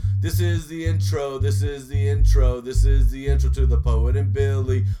This is the intro. This is the intro. This is the intro to the Poet and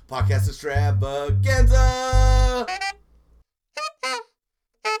Billy podcast extravaganza.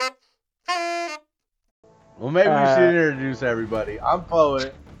 Well, maybe we should introduce everybody. I'm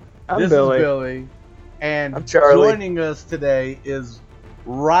Poet. I'm this Billy. is Billy. And I'm Charlie. Joining us today is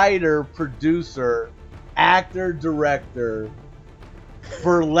writer, producer, actor, director,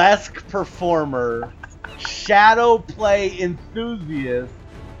 burlesque performer, shadow play enthusiast,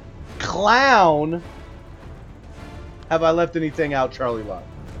 clown. Have I left anything out, Charlie Lawton?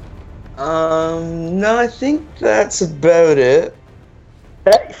 No, I think that's about it.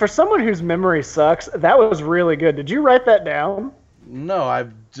 For someone whose memory sucks, that was really good. Did you write that down? No,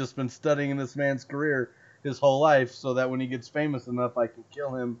 I've just been studying this man's career his whole life so that when he gets famous enough, I can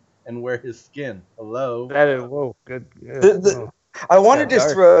kill him and wear his skin. Hello? That is, whoa, good. I wanted to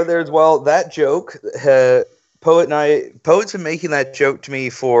throw there as well, that joke, Poet's been making that joke to me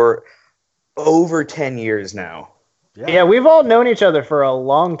for over 10 years now. Yeah, we've all known each other for a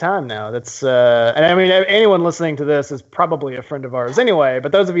long time now. That's and I mean, anyone listening to this is probably a friend of ours anyway.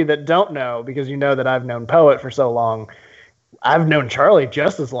 But those of you that don't know, because you know that I've known Poet for so long, I've known Charlie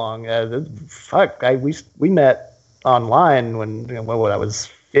just as long. We met online when I was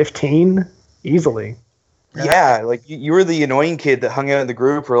 15, easily. Yeah, like you were the annoying kid that hung out in the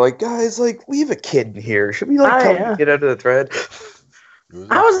group. We're like, guys, like we have a kid in here. Should we tell him to get out of the thread?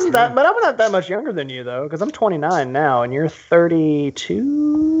 I wasn't that, but I'm not that much younger than you though, because I'm 29 now, and you're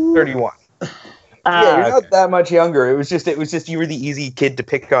 32, 31. Yeah, you're not that much younger. It was just you were the easy kid to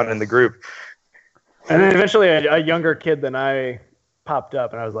pick on in the group. And then eventually, a younger kid than I popped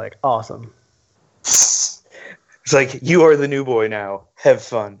up, and I was like, awesome. It's like you are the new boy now. Have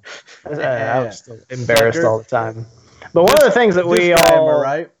fun. I was still embarrassed all the time. But one of the things that we all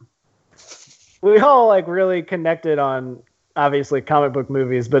like really connected on. Obviously comic book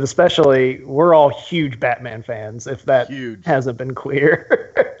movies, but especially we're all huge Batman fans, if that hasn't been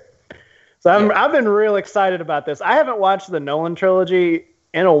clear. So I've been real excited about this. I haven't watched the Nolan trilogy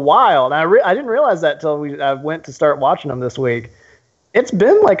in a while, and I didn't realize that till I went to start watching them this week. It's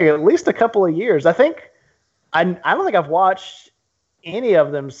been like at least a couple of years. I don't think I've watched any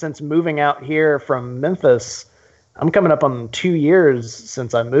of them since moving out here from Memphis. I'm coming up on 2 years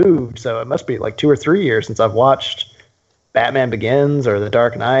since I moved, so it must be like 2 or 3 years since I've watched Batman Begins or The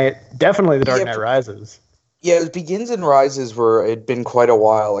Dark Knight. Definitely The Dark Knight Rises. Yeah, Begins and Rises it'd been quite a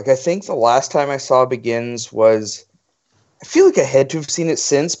while. Like I think the last time I saw Begins was, I feel like I had to have seen it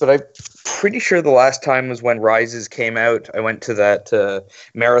since, but I'm pretty sure the last time was when Rises came out. I went to that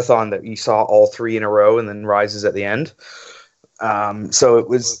marathon that you saw all three in a row and then Rises at the end. So it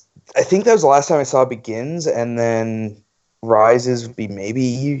was, I think that was the last time I saw Begins, and then Rises would be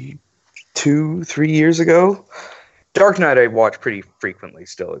maybe 2-3 years ago. Dark Knight I watch pretty frequently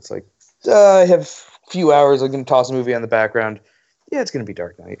still. It's like, I have a few hours, I'm going to toss a movie on the background. Yeah, it's going to be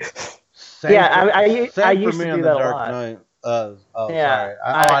Dark Knight. I used to do that a lot.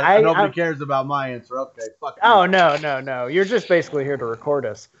 Sorry. Nobody cares about my answer. Okay, fuck you. Oh, no. You're just basically here to record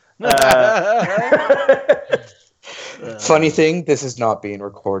us. Funny thing, this is not being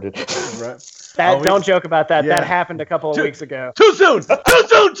recorded. Right. Don't joke about that. Yeah. That happened a couple of weeks ago. Too soon,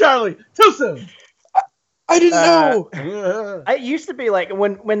 Charlie. Too soon. I didn't know. It used to be like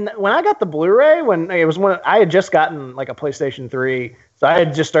when I got the Blu-ray, when I had just gotten like a PlayStation 3, so I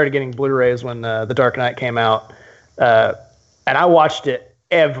had just started getting Blu-rays when The Dark Knight came out, and I watched it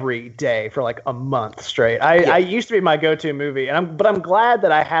every day for like a month straight. I used to be my go-to movie, but I'm glad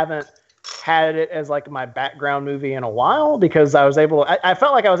that I haven't had it as like my background movie in a while, because I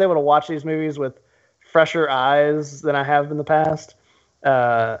felt like I was able to watch these movies with fresher eyes than I have in the past.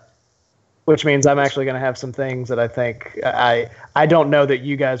 Which means I'm actually going to have some things that I think I don't know that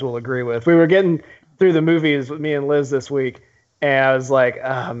you guys will agree with. We were getting through the movies with me and Liz this week, and I was like,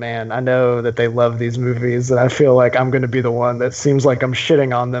 oh man, I know that they love these movies, and I feel like I'm going to be the one that seems like I'm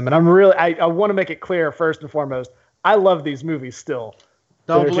shitting on them. And I want to make it clear, first and foremost, I love these movies still.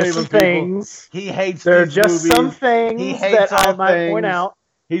 Don't believe in things. He hates there these are just movies. Some things that I might point out.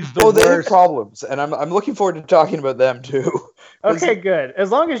 He's the worst. They have problems, and I'm looking forward to talking about them too. Okay, good. As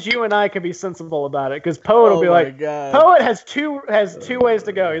long as you and I can be sensible about it, because Poet will be like, God. Poet has two ways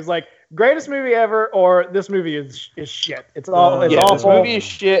to go. He's like, greatest movie ever, or this movie is shit. It's awful. This movie is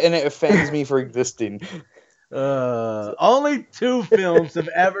shit, and it offends me for existing. Only 2 films have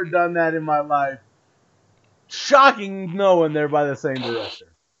ever done that in my life. Shocking knowing they're by the same director.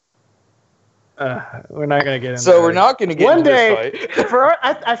 We're not going to get into So we're not going to get one into day, this fight.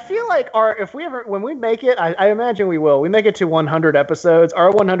 I feel like when we make it, I imagine we will. We make it to 100 episodes. Our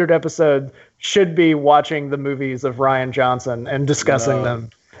 100 episode should be watching the movies of Rian Johnson and discussing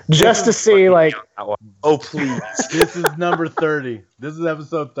them. just to see like. Oh please! This is number 30. This is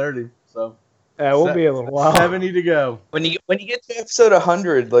episode 30. So We'll be a little while. 70 to go. When you get to episode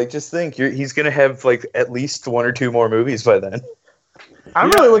 100, like just think he's gonna have like at least 1 or 2 more movies by then. I'm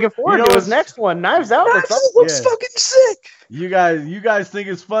really looking forward to his next one, Knives Out. Looks fucking sick. You guys think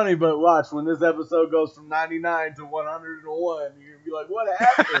it's funny, but watch when this episode goes from 99 to 101, you're gonna be like, "What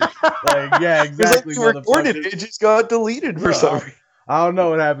happened?" Like, yeah, exactly. Like, recorded it just got deleted for some reason. I don't know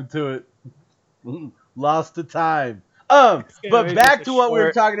what happened to it. Lost to time. But back to what we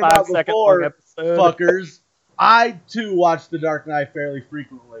were talking about before, fuckers. I too watch The Dark Knight fairly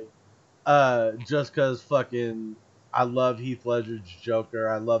frequently, just because fucking. I love Heath Ledger's Joker.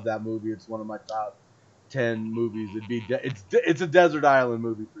 I love that movie. It's one of my top 10 movies. It's a desert island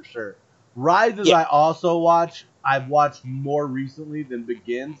movie for sure. Rises I also watch. I've watched more recently than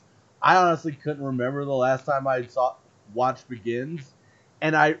Begins. I honestly couldn't remember the last time I watched Begins,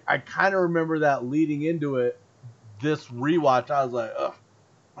 and I kind of remember that leading into it. This rewatch, I was like, ugh,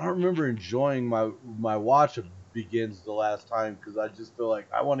 I don't remember enjoying my watch of Begins the last time because I just feel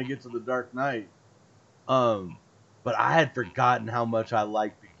like I want to get to The Dark Knight. But I had forgotten how much I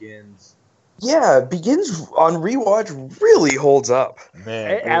like Begins. Yeah, Begins on rewatch really holds up. Man,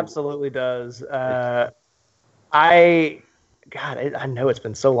 it absolutely does. I know it's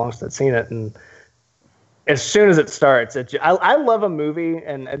been so long since I've seen it, and as soon as it starts, I love a movie,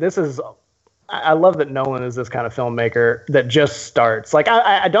 and I love that Nolan is this kind of filmmaker that just starts. Like,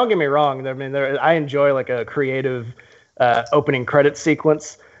 I don't get me wrong. I mean, I enjoy like a creative opening credit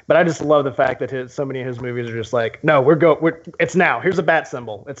sequence. But I just love the fact that so many of his movies are just like, no, it's now. Here's a bat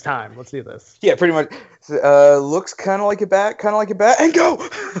symbol. It's time. Let's do this. Yeah, pretty much. Looks kind of like a bat, and go.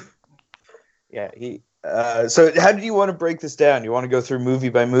 Yeah. So how do you want to break this down? You want to go through movie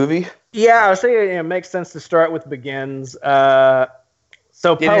by movie? Yeah, I was thinking it makes sense to start with Begins. So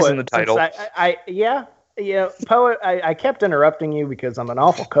it is in the title. Poet. I kept interrupting you because I'm an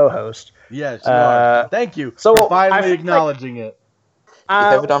awful co-host. Yes. Thank you for finally acknowledging it.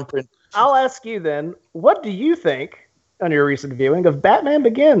 Have it on print. I'll ask you then, what do you think on your recent viewing of Batman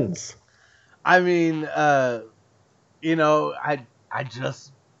Begins? I mean, I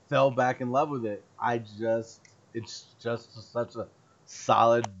just fell back in love with it. It's just such a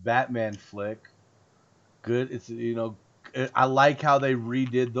solid Batman flick. Good. It's, I like how they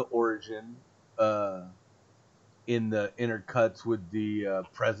redid the origin in the intercuts with the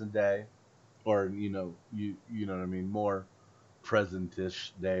present day, or you know what I mean, more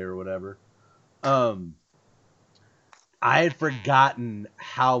present-ish day or whatever. I had forgotten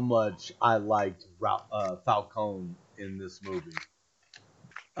how much I liked Falcone in this movie.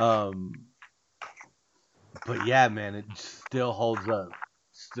 But yeah, man, it still holds up.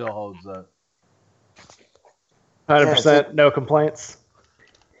 100%, no complaints.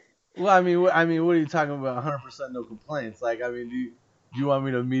 Well, I mean, what are you talking about? 100% no complaints. Like, I mean, do you want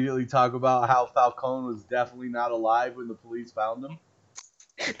me to immediately talk about how Falcone was definitely not alive when the police found him?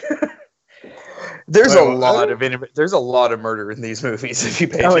 There's a lot of murder in these movies if you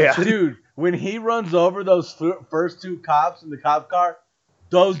pay attention. Dude, when he runs over those first 2 cops in the cop car,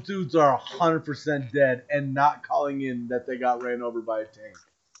 those dudes are 100% dead and not calling in that they got ran over by a tank.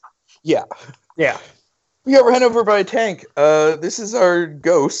 Yeah. We got ran over by a tank. This is our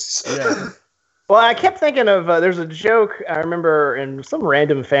ghosts. Yeah. Well, I kept thinking of, there's a joke I remember in some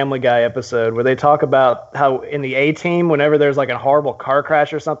random Family Guy episode where they talk about how in the A-Team, whenever there's like a horrible car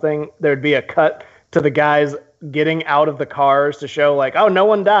crash or something, there'd be a cut to the guys getting out of the cars to show like, oh, no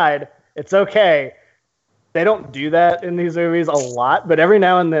one died. It's okay. They don't do that in these movies a lot, but every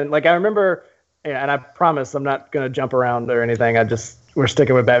now and then, like I remember, and I promise I'm not going to jump around or anything. We're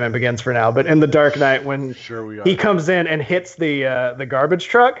sticking with Batman Begins for now, but in The Dark Knight, when he comes in and hits the garbage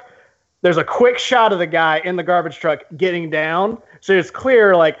truck, there's a quick shot of the guy in the garbage truck getting down. So it's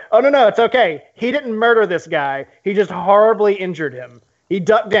clear, like, oh, no, it's okay. He didn't murder this guy. He just horribly injured him. He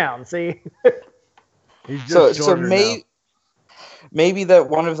ducked down, see? He's just maybe that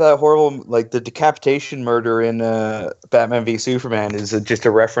one of that horrible, like, the decapitation murder in Batman v Superman is just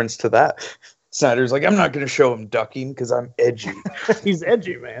a reference to that. Snyder's like, I'm not going to show him ducking because I'm edgy. He's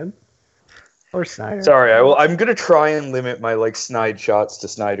edgy, man. Or Snyder. Sorry, I'm gonna try and limit my snide shots to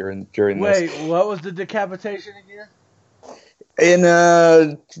Snyder during this. Wait, what was the decapitation again? In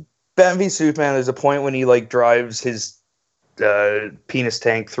Batman v Superman, there's a point when he drives his penis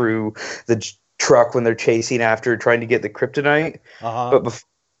tank through the truck when they're chasing after trying to get the kryptonite. But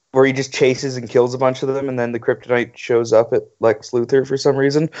where he just chases and kills a bunch of them, and then the kryptonite shows up at Lex Luthor for some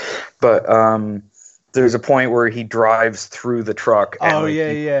reason. But there's a point where he drives through the truck. And,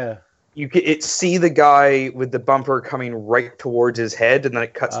 yeah. see the guy with the bumper coming right towards his head, and then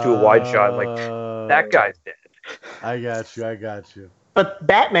it cuts to a wide shot. Like, that guy's dead. I got you. But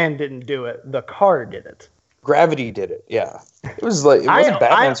Batman didn't do it. The car did it. Gravity did it. Yeah, it wasn't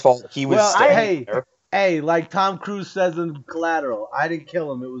Batman's fault. He was standing there. Hey, like Tom Cruise says in Collateral, I didn't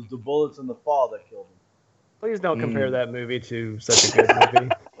kill him. It was the bullets in the fall that killed him. Please don't compare that movie to such a good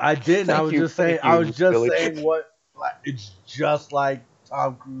movie. I didn't. I was just saying what it's just like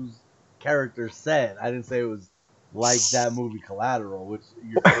Tom Cruise character said. I didn't say it was like that movie Collateral, which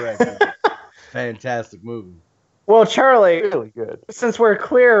you're correct. It's a fantastic movie. Well, Charlie, really good. Since we're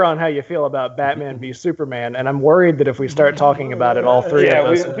clear on how you feel about Batman v Superman, and I'm worried that if we start talking about it, all three of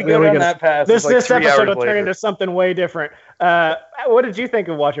us, we go down that path. This episode will turn into something way different. What did you think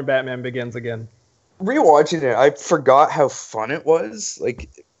of watching Batman Begins again? Rewatching it, I forgot how fun it was.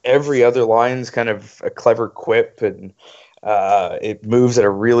 Like, every other line's kind of a clever quip, and it moves at a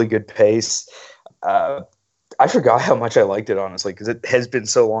really good pace. I forgot how much I liked it, honestly, because it has been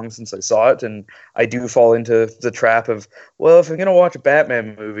so long since I saw it, and I do fall into the trap of, well, if I'm going to watch a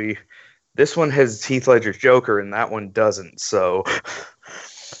Batman movie, this one has Heath Ledger's Joker, and that one doesn't, so...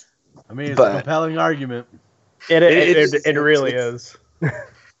 I mean, it's a compelling argument. It really is.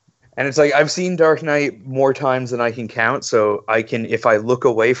 And it's like, I've seen Dark Knight more times than I can count, so I can, if I look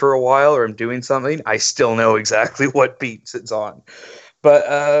away for a while or I'm doing something, I still know exactly what beats it's on.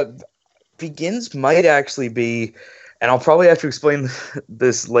 But Begins might actually be, and I'll probably have to explain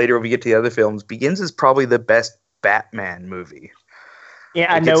this later when we get to the other films, Begins is probably the best Batman movie.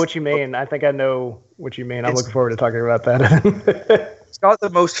 Yeah, I know what you mean. I think I know what you mean. I'm looking forward to talking about that. It's got the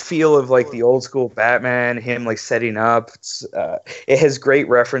most feel of like the old school Batman, him like setting up. It has great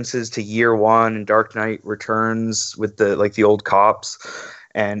references to Year One and Dark Knight Returns with the old cops,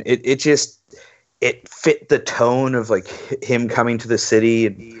 and it fit the tone of like him coming to the city,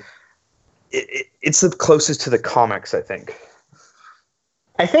 and it's the closest to the comics, I think.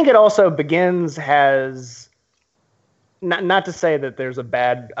 I think it also Begins has. Not to say that there's a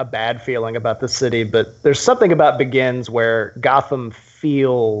bad feeling about the city, but there's something about Begins where Gotham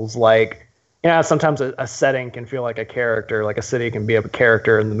feels like, sometimes a setting can feel like a character, like a city can be a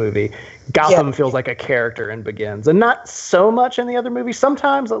character in the movie. Gotham feels like a character in Begins, and not so much in the other movies.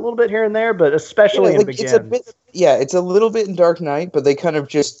 Sometimes a little bit here and there, but especially in Begins. It's a little bit in Dark Knight, but they kind of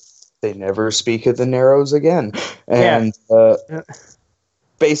they never speak of the Narrows again, and.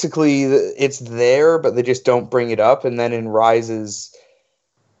 Basically, it's there, but they just don't bring it up. And then in Rises,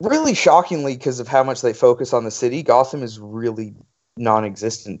 really shockingly, because of how much they focus on the city, Gotham is really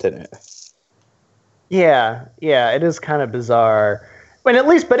non-existent in it. Yeah, it is kind of bizarre. But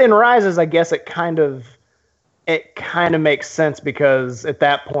in Rises, I guess it kind of makes sense, because at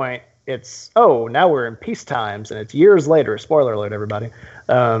that point, it's, now we're in peace times, and it's years later. Spoiler alert, everybody.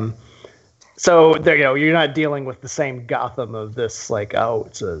 So there, you're not dealing with the same Gotham of this, like,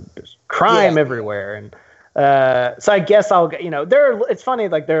 there's crime everywhere, and so I guess it's funny,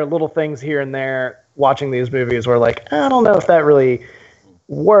 like there are little things here and there watching these movies where, like, I don't know if that really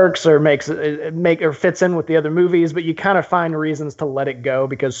works or or fits in with the other movies, but you kind of find reasons to let it go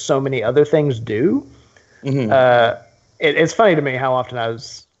because so many other things do. Mm-hmm. It's funny to me how often I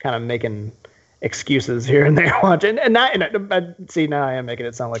was kind of making excuses here and there watching, see, now I am making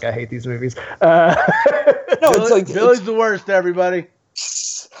it sound like I hate these movies. No, it's like Billy's the worst, everybody.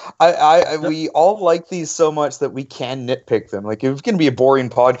 We all like these so much that we can nitpick them. Like, it's going to be a boring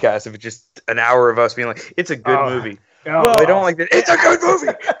podcast if it's just an hour of us being like, it's a good movie. I don't like that. It's a good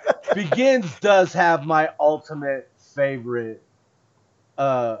movie. Begins does have my ultimate favorite,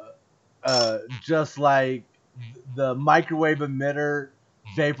 just like the microwave emitter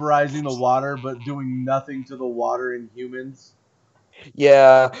vaporizing the water but doing nothing to the water in humans.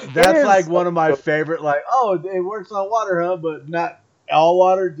 Yeah, that's like one of my favorite, like, it works on water, huh? But not all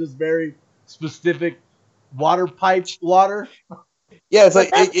water, just very specific water pipe water. Yeah, it's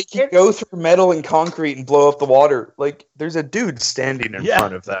like it can go through metal and concrete and blow up the water. Like, there's a dude standing in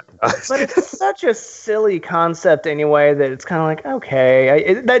front of that. But it's such a silly concept anyway that it's kind of like,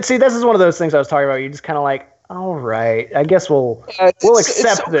 okay. This is one of those things I was talking about. You just kind of like, all right, I guess we'll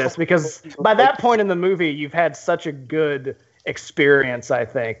accept this, because by that point in the movie, you've had such a good experience, I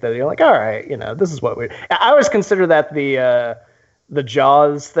think, that you're like, all right, this is what I always consider that the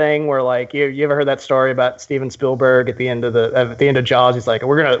Jaws thing, where, like, you ever heard that story about Steven Spielberg at the end of Jaws? He's like,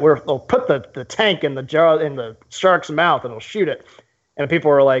 we'll put the tank in the shark's mouth and we'll shoot it, and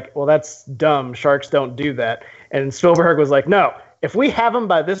people were like, well, that's dumb. Sharks don't do that. And Spielberg was like, no. If we have them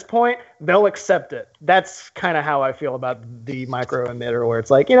by this point, they'll accept it. That's kind of how I feel about the micro emitter, where it's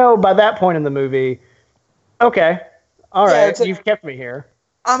like, by that point in the movie, okay, all right, you've kept me here.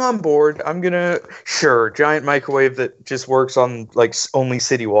 I'm on board. Sure, giant microwave that just works on like only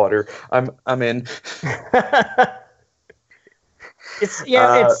city water. I'm in.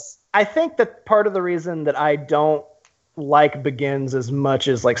 I think that part of the reason that I don't like Begins as much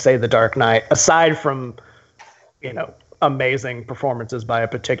as, like, say, The Dark Knight, aside from, amazing performances by a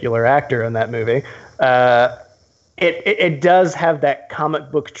particular actor in that movie, it does have that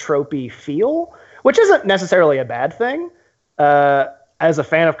comic book tropey feel, which isn't necessarily a bad thing. As a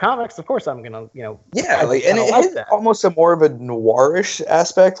fan of comics, of course, I'm gonna, and it has almost a more of a noirish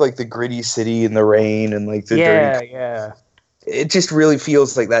aspect, like the gritty city and the rain and like the dirty. Yeah. It just really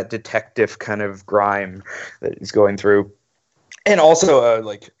feels like that detective kind of grime that he's going through. And also,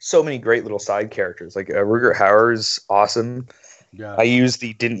 like, so many great little side characters. Like, Rutger Hauer's awesome. Yeah. I use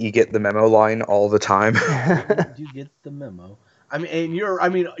the "didn't you get the memo" line all the time. Did you get the memo?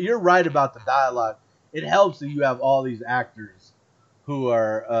 You're right about the dialogue. It helps that you have all these actors who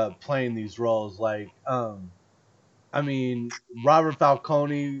are playing these roles. Like, Robert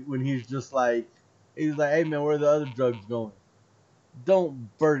Falcone, when he's like, hey man, where are the other drugs going?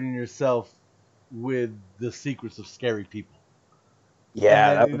 Don't burden yourself with the secrets of scary people.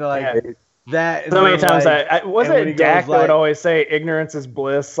 Yeah, that. So many times, wasn't it Dac that would always say "ignorance is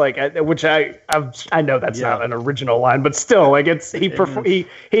bliss"? Like, which I know that's not an original line, but still, like, it's he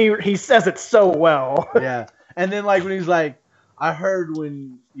says it so well. Yeah, and then like when he's like, I heard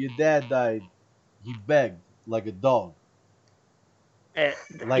when your dad died, he begged like a dog.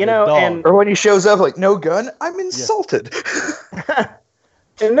 Or when he shows up like, no gun, I'm insulted.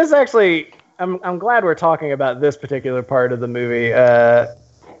 And this actually, I'm glad we're talking about this particular part of the movie.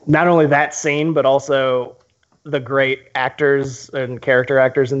 Not only that scene, but also the great actors and character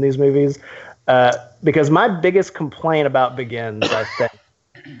actors in these movies. Because my biggest complaint about Begins, I think,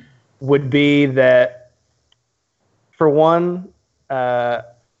 would be that, for one,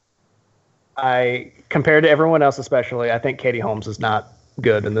 compared to everyone else especially, I think Katie Holmes is not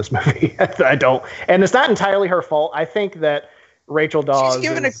good in this movie. I don't. And it's not entirely her fault. I think that Rachel Dawes she's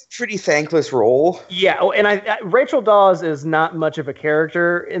given a pretty thankless role. Yeah, and Rachel Dawes is not much of a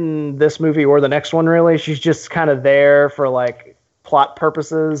character in this movie or the next one, really. She's just kind of there for, like, plot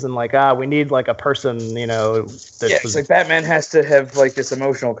purposes and, like, we need, like, a person, it's like Batman has to have, like, this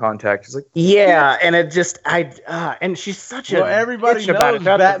emotional contact. It's like, and it just, and she's such a everybody knows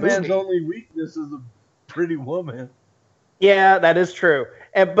Batman's only weakness is a pretty woman. Yeah, that is true.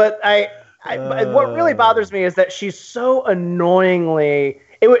 But what really bothers me is that she's so annoyingly,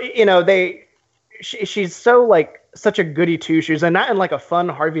 she's so, like, such a goody two shoes, and not in, like, a fun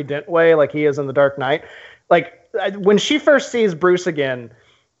Harvey Dent way like he is in The Dark Knight. Like, when she first sees Bruce again,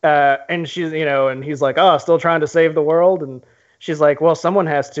 and she's, and he's like, oh, still trying to save the world, and she's like, well, someone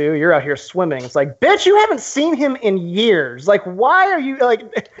has to. You're out here swimming. It's like, bitch, you haven't seen him in years. Like, why are you, like...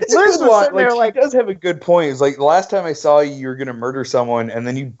 It's Liz a good was sitting there, like... She does have a good point. It's like, the last time I saw you, you were going to murder someone, and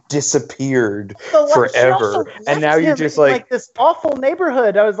then you disappeared forever. And now you're just like... this awful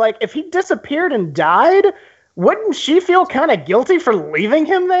neighborhood. I was like, if he disappeared and died, wouldn't she feel kind of guilty for leaving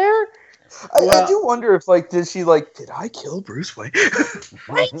him there? I do wonder if, like, did I kill Bruce Wayne?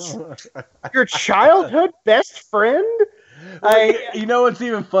 Right? Your childhood best friend? You know what's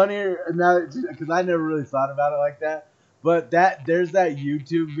even funnier now, because I never really thought about it like that, but there's that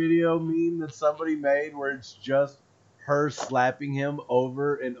YouTube video meme that somebody made where it's just her slapping him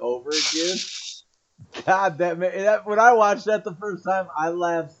over and over again. God, when I watched that the first time, I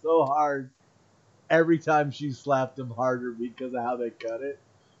laughed so hard every time she slapped him harder because of how they cut it.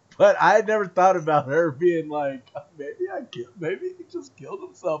 But I had never thought about her being like, maybe he just killed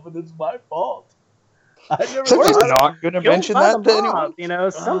himself and it's my fault. I never not going to mention that to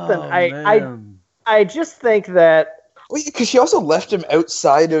anyone. Something. I just think that... Well, because she also left him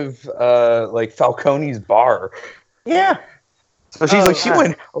outside of, like, Falcone's bar. Yeah. So she's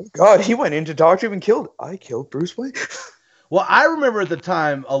he went in to talk to him and I killed Bruce Wayne. Well, I remember at the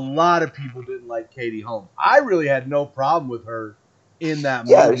time, a lot of people didn't like Katie Holmes. I really had no problem with her in that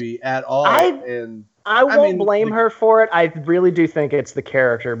movie at all. I won't blame her for it. I really do think it's the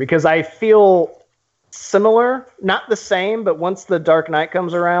character, because I feel... similar, not the same, but once The Dark Knight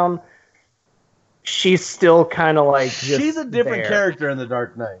comes around, she's still kind of like she's a different character in The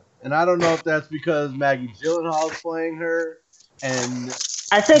Dark Knight, and I don't know if that's because Maggie Gyllenhaal's playing her, and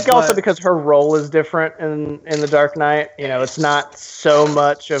I think also because her role is different in The Dark Knight. It's not so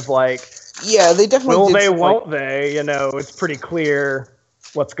much of like, they definitely will they, won't they? It's pretty clear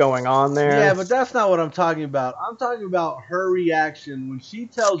what's going on there. Yeah, but that's not what I'm talking about. I'm talking about her reaction when she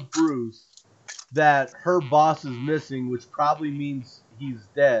tells Bruce that her boss is missing, which probably means he's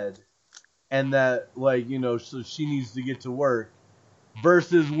dead, and that, like, so she needs to get to work.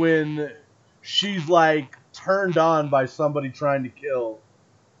 versus when she's like turned on by somebody trying to kill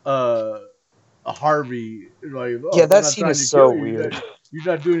a Harvey. Like, yeah, that scene is so weird. You're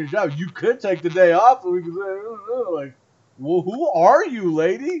not doing your job. You could take the day off, and we could say, like, well, who are you,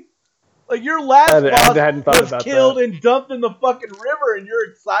 lady? Like, your last boss was killed and dumped in the fucking river, and you're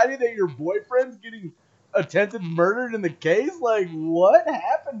excited that your boyfriend's getting attempted murdered in the case? Like, what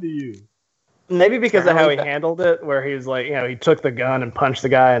happened to you? Maybe because of how he handled it, where he was like, he took the gun and punched the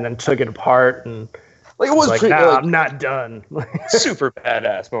guy and then took it apart and like it was like, I'm not done. Super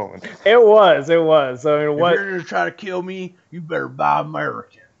badass moment. It was. So I mean, if you're gonna try to kill me, you better buy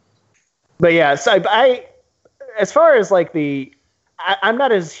American. But yeah, so I as far as like I'm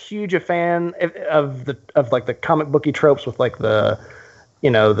not as huge a fan of the comic booky tropes with like the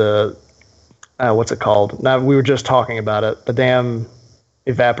what's it called? Now we were just talking about it. The damn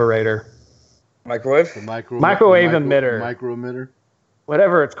evaporator. Microwave? The microwave emitter. Micro emitter.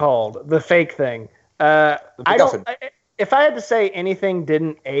 Whatever it's called. The fake thing. If I had to say anything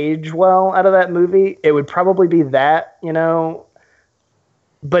didn't age well out of that movie, it would probably be that,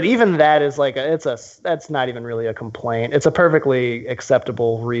 But even that is like that's not even really a complaint. It's a perfectly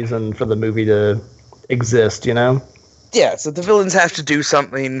acceptable reason for the movie to exist, Yeah, so the villains have to do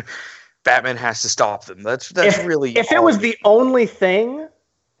something. Batman has to stop them. That's really. If it was the only thing,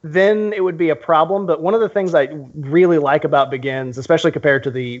 then it would be a problem. But one of the things I really like about Begins, especially compared to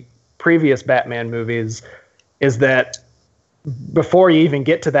the previous Batman movies, is that before you even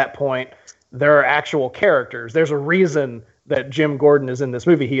get to that point, there are actual characters. There's a reason that Jim Gordon is in this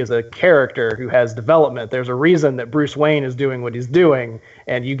movie. He is a character who has development. There's a reason that Bruce Wayne is doing what he's doing,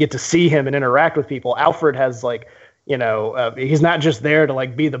 and you get to see him and interact with people. Alfred has he's not just there to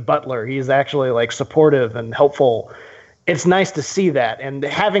like be the butler. He's actually like supportive and helpful. It's nice to see that, and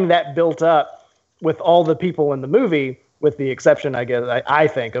having that built up with all the people in the movie, with the exception, I guess, I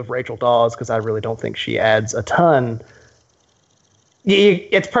think, of Rachel Dawes, because I really don't think she adds a ton.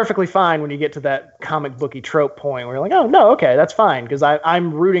 It's perfectly fine when you get to that comic booky trope point where you're like, oh, no, okay, that's fine, because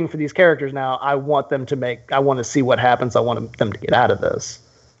I'm rooting for these characters now. I want to see what happens. I want them to get out of this.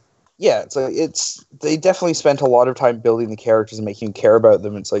 Yeah, they definitely spent a lot of time building the characters and making you care about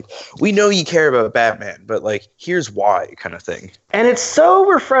them. It's like, we know you care about Batman, but like, here's why, kind of thing. And it's so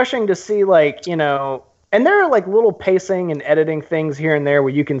refreshing to see, like, and there are like little pacing and editing things here and there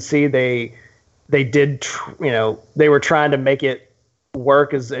where you can see they did, they were trying to make it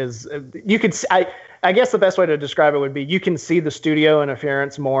work as you could see. I guess the best way to describe it would be you can see the studio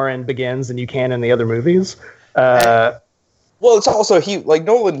interference more in Begins than you can in the other movies. Well, it's also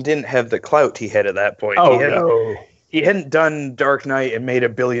Nolan didn't have the clout he had at that point. Oh, he hadn't done Dark Knight and made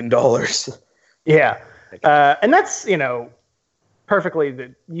 $1 billion. Yeah, and that's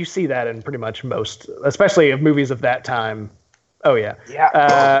perfectly. You see that in pretty much most, especially of movies of that time. Oh yeah,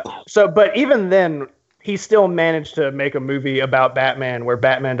 yeah. But even then, he still managed to make a movie about Batman where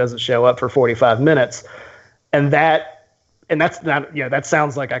Batman doesn't show up for 45 minutes, and that's not. That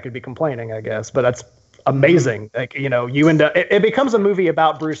sounds like I could be complaining, I guess, but that's amazing. Like, you end up, it becomes a movie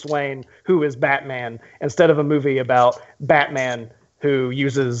about Bruce Wayne, who is Batman, instead of a movie about Batman who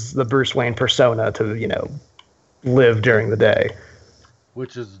uses the Bruce Wayne persona to, live during the day.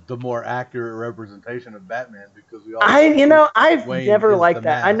 Which is the more accurate representation of Batman, because I've never liked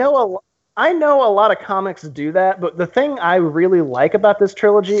that. I know a lot of comics do that, but the thing I really like about this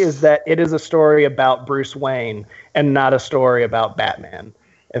trilogy is that it is a story about Bruce Wayne and not a story about Batman.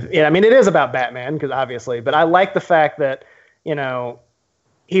 It is about Batman, because obviously, but I like the fact that,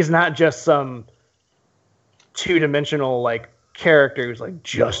 he's not just some two-dimensional like character who's like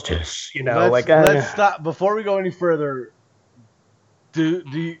justice, Let's stop before we go any further. Did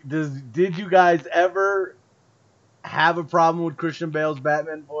you guys ever have a problem with Christian Bale's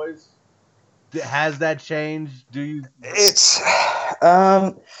Batman voice? Has that changed? Do you? It's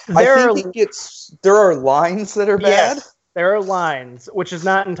I think there are lines that are bad. Yes. There are lines, which is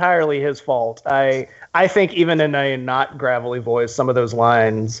not entirely his fault. I think even in a not gravelly voice, some of those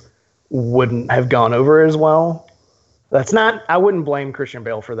lines wouldn't have gone over as well. I wouldn't blame Christian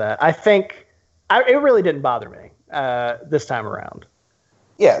Bale for that. I think it really didn't bother me this time around.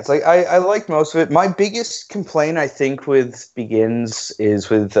 Yeah, it's like I like most of it. My biggest complaint, I think, with Begins is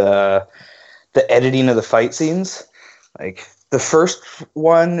with the editing of the fight scenes. Like the first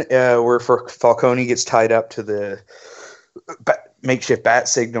one where Falcone gets tied up to the makeshift bat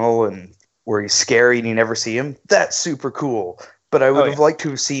signal and where he's scary and you never see him. That's super cool. But I would have liked to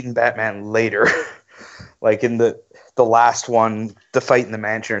have seen Batman later. Like in the last one, the fight in the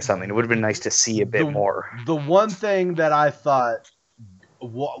mansion or something. It would have been nice to see a bit more. The one thing that I thought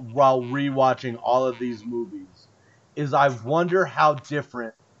while rewatching all of these movies is I wonder how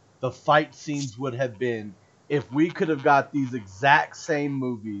different the fight scenes would have been if we could have got these exact same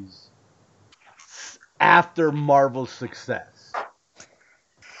movies after Marvel's success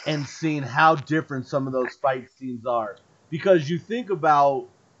and seen how different some of those fight scenes are. Because you think about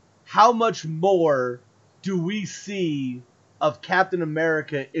how much more do we see of Captain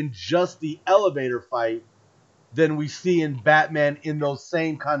America in just the elevator fight than we see in Batman in those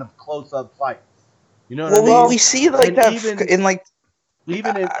same kind of close-up fights. You know what I mean? Well, we see like and that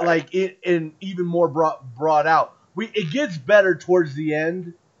even more brought out. It gets better towards the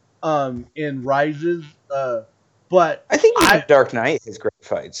end in Rises, but I think even Dark Knight has great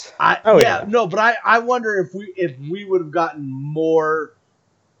fights. But I wonder if we would have gotten more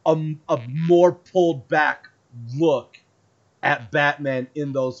a more pulled back look at Batman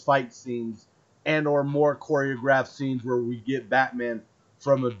in those fight scenes and or more choreographed scenes where we get Batman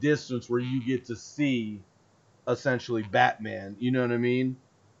from a distance where you get to see essentially Batman. You know what I mean?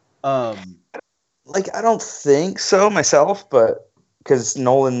 Like, I don't think so myself, but because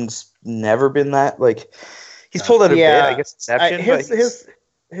Nolan's never been that, like, he's pulled out a bit, I guess, Inception.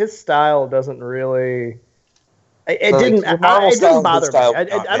 His style doesn't really... It didn't bother me.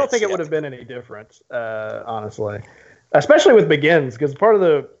 I don't think it would have been any different, honestly. Especially with Begins, because part of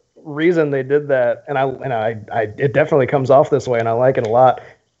the reason they did that, and it definitely comes off this way, and I like it a lot,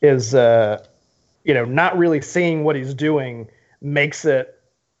 is not really seeing what he's doing makes it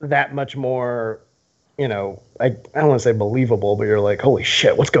that much more, I don't want to say believable, but you're like, holy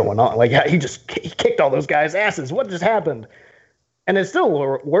shit, what's going on? Like, he kicked all those guys' asses. What just happened? And it still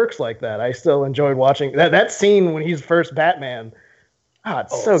works like that. I still enjoyed watching that scene when he's first Batman.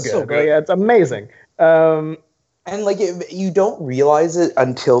 It's so good. So good. Like, it's amazing. And like you don't realize it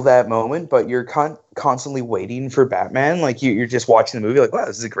until that moment, but you're constantly waiting for Batman. Like you're just watching the movie, like, wow,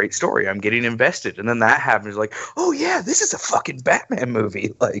 this is a great story. I'm getting invested, and then that happens, like, oh yeah, this is a fucking Batman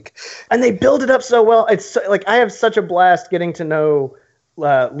movie. Like, and they build it up so well. It's like I have such a blast getting to know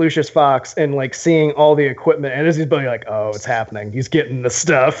Lucius Fox and like seeing all the equipment, and as he's being like, oh, it's happening. He's getting the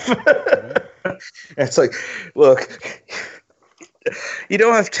stuff. It's like, look. You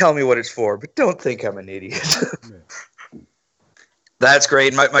don't have to tell me what it's for, but don't think I'm an idiot. That's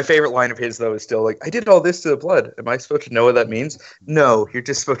great. My favorite line of his, though, is still like, I did all this to the blood. Am I supposed to know what that means? No, you're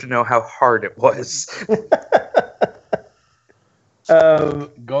just supposed to know how hard it was.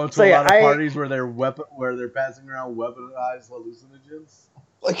 Going to a lot of parties where they're passing around weaponized hallucinogens.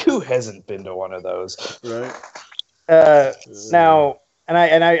 Like, who hasn't been to one of those? Right. Now,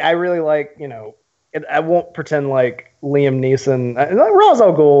 and I really like, I won't pretend like Liam Neeson. Ra's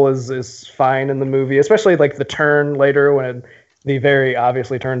al Ghul is fine in the movie, especially like the turn later when the very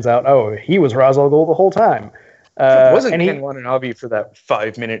obviously turns out, oh, he was Ra's al Ghul the whole time. It wasn't Ken Watanabe for that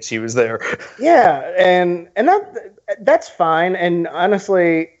 5 minutes he was there. Yeah, and that's fine. And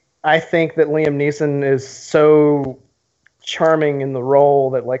honestly, I think that Liam Neeson is so charming in the role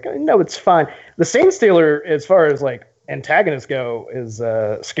that like, no, it's fine. The Scene Stealer, as far as like antagonists go, is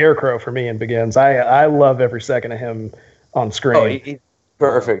Scarecrow for me in Begins. I love every second of him on screen. Oh, he's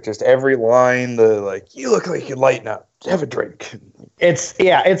perfect. Just every line, you look like you lighten up. Have a drink. It's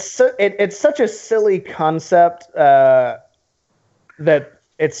such a silly concept that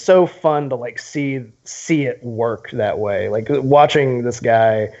it's so fun to like see it work that way. Like watching this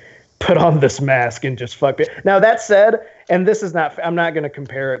guy put on this mask and just fuck it. Now that said, and this is not, I'm not going to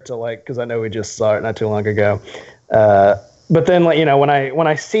compare it to like, because I know we just saw it not too long ago. But then, like, when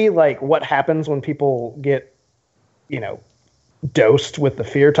I see like what happens when people get, dosed with the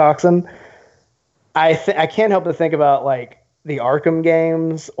fear toxin, I can't help but think about like the Arkham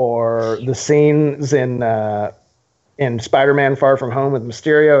games or the scenes in Spider-Man: Far From Home with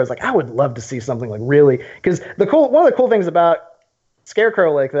Mysterio. Is like, I would love to see something like really, because one of the cool things about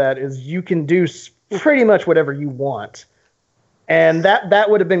Scarecrow like that is you can do pretty much whatever you want, and that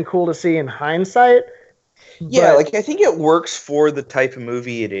would have been cool to see in hindsight. Yeah, like I think it works for the type of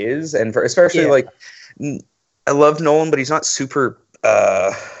movie it is, and for especially like I love Nolan, but he's not super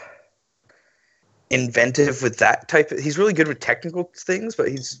inventive with that type of. He's really good with technical things, but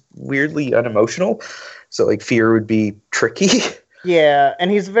he's weirdly unemotional. So like fear would be tricky. Yeah,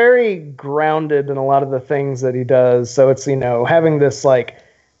 and he's very grounded in a lot of the things that he does. So it's having this like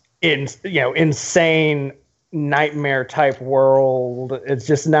insane nightmare type world. It's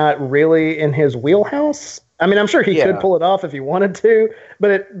just not really in his wheelhouse. I mean, I'm sure he could pull it off if he wanted to,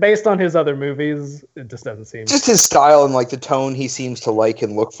 but based on his other movies, it just doesn't seem. Just his style and like the tone he seems to like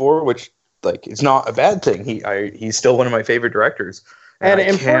and look for, which like is not a bad thing. He's still one of my favorite directors, and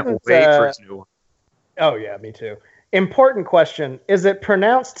I can't wait for his new one. Oh yeah, me too. important question: is it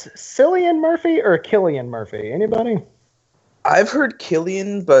pronounced Cillian Murphy or Killian Murphy? Anybody? I've heard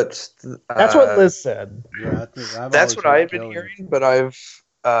Killian, but that's what Liz said. Yeah, that's what I've been hearing. But I've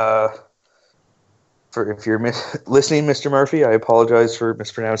if you're listening, Mr. Murphy, I apologize for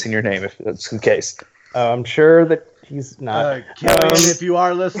mispronouncing your name if that's the case. I'm sure that he's not. Killian, if you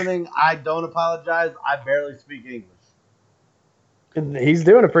are listening, I don't apologize. I barely speak English. He's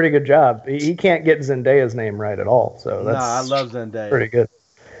doing a pretty good job. He can't get Zendaya's name right at all. So that's I love Zendaya. Pretty good.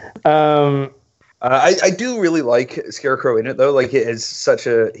 I do really like Scarecrow in it though. Like it is such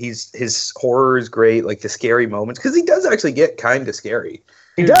a his horror is great. Like the scary moments because he does actually get kind of scary.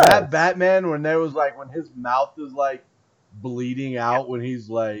 He does. That Batman when his mouth is like bleeding out when he's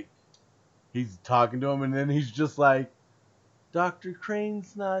talking to him and then he's just like, Dr.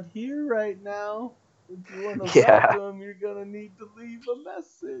 Crane's not here right now. If you want to talk to him, you're gonna need to leave a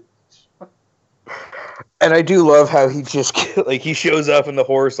message. And I do love how he just he shows up and the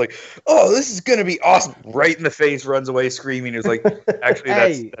horse like, oh, this is gonna be awesome, right in the face, runs away screaming. It's like,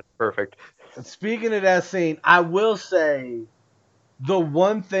 actually, that's perfect. Speaking of that scene, I will say the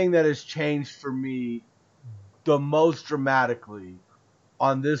one thing that has changed for me the most dramatically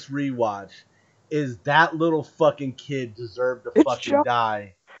on this rewatch is that little fucking kid deserved to fucking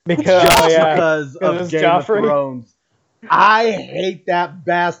die. Because of Game of Thrones. I hate that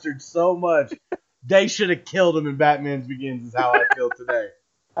bastard so much. They should have killed him in Batman Begins is how I feel today.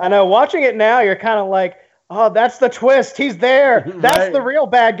 I know. Watching it now, you're kind of like, oh, that's the twist. He's there. That's the real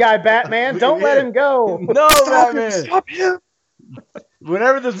bad guy, Batman. Don't let him go. No, Batman. Stop him.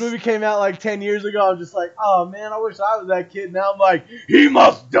 Whenever this movie came out like 10 years ago, I'm just like, oh, man, I wish I was that kid. Now I'm like, he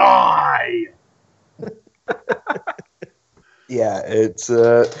must die. Yeah,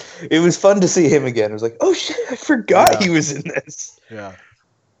 it was fun to see him again. It was like, oh shit, I forgot he was in this. Yeah.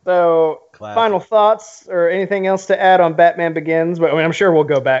 So, final thoughts or anything else to add on Batman Begins? But I'm sure we'll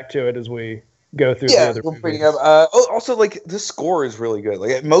go back to it as we go through the other movies. Bring up. Also, the score is really good.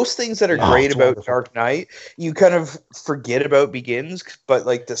 Like most things that are great about wonderful. Dark Knight, you kind of forget about Begins, but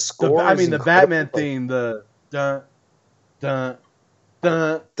the score. The Batman theme, the dun dun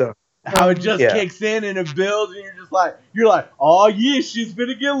dun dun. How it just kicks in and it builds, and you're like, oh yeah, she's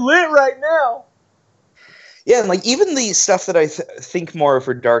gonna get lit right now. Yeah, and even the stuff that I think more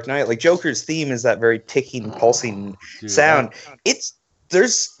for Dark Knight, like Joker's theme is that very ticking, pulsing sound.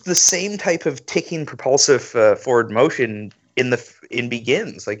 There's the same type of ticking, propulsive forward motion in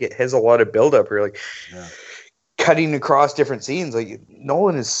Begins. Like it has a lot of buildup. You're cutting across different scenes. Like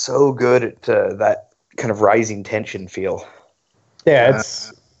Nolan is so good at that kind of rising tension feel. Yeah,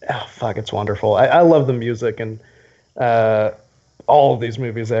 it's wonderful. I love the music and all of these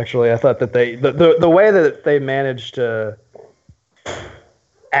movies. Actually, I thought that the way that they managed to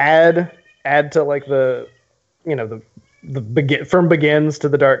add to from Begins to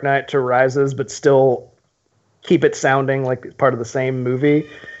The Dark Knight to Rises, but still keep it sounding like part of the same movie.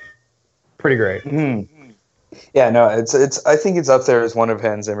 Pretty great. Mm-hmm. Yeah, no, it's. I think it's up there as one of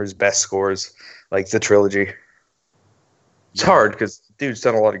Hans Zimmer's best scores, like the trilogy. It's hard because dude's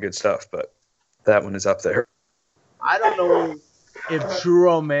done a lot of good stuff, but that one is up there. I don't know if True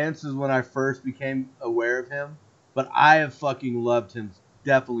Romance is when I first became aware of him, but I have fucking loved him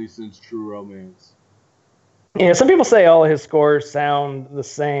definitely since True Romance. Yeah, some people say all of his scores sound the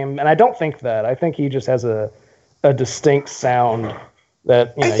same, and I don't think that. I think he just has a distinct sound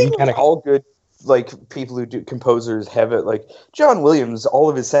that I think all good people who do composers have it. Like John Williams, all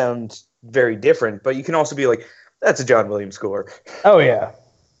of his sound very different, but you can also be like, that's a John Williams score. Oh yeah.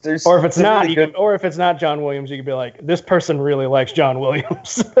 Or if it's not, or if it's not John Williams, you can be like, this person really likes John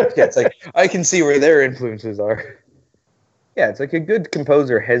Williams. Yeah, it's like I can see where their influences are. Yeah, it's like a good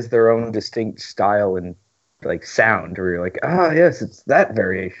composer has their own distinct style and sound where you're like, yes, it's that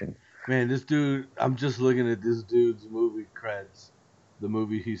variation. Man, this dude, I'm just looking at this dude's movie credits. The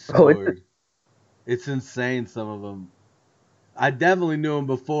movie he scored. It's insane, some of them. I definitely knew him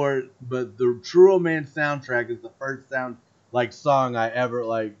before, but the True Romance soundtrack is the first song I ever,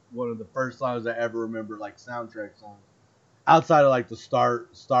 one of the first songs I ever remember, soundtrack songs. Outside of, the Star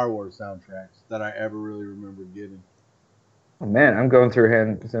Wars soundtracks that I ever really remember getting. Oh, man, I'm going through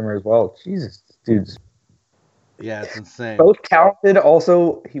Hans Zimmer as well. Jesus, dude's... Yeah, it's insane. Both talented,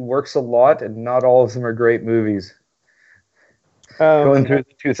 also, he works a lot, and not all of them are great movies. Going through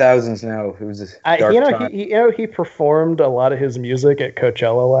the 2000s now, it was a dark time. He performed a lot of his music at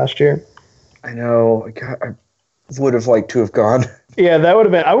Coachella last year. I know. I would have liked to have gone. Yeah, that would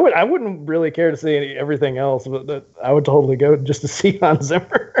have been. I wouldn't really care to see everything else, but I would totally go just to see Hans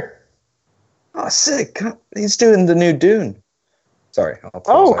Zimmer. Oh, sick! He's doing the new Dune. Sorry.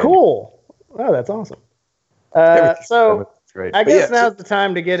 Cool. Oh, that's awesome. So great. I guess now's the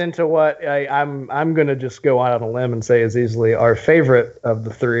time to get into what I'm going to just go out on a limb and say is easily our favorite of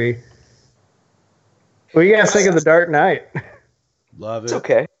the three. What do you guys think of The Dark Knight? Love it. It's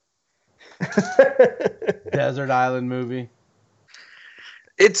okay. Desert Island movie.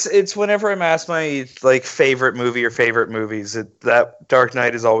 It's whenever I'm asked my favorite movie or favorite movies, that Dark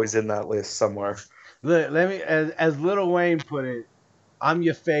Knight is always in that list somewhere. Look, let me, as Lil Wayne put it, I'm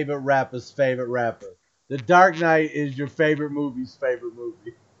your favorite rapper's favorite rapper. The Dark Knight is your favorite movie's favorite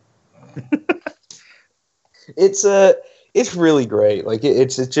movie. It's really great.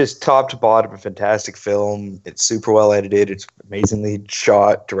 It's just top to bottom a fantastic film. It's super well edited. It's amazingly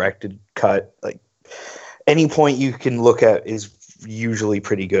shot, directed, cut. Any point you can look at is usually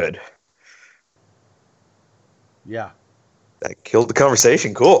pretty good. Yeah. That killed the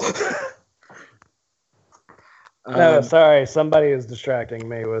conversation. Cool. No, sorry. Somebody is distracting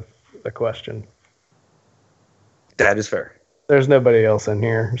me with a question. That is fair. There's nobody else in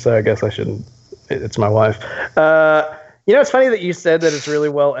here, so I guess I shouldn't. It's my wife. It's funny that you said that it's really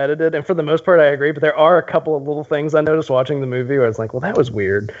well edited, and for the most part, I agree. But there are a couple of little things I noticed watching the movie where it's like, well, that was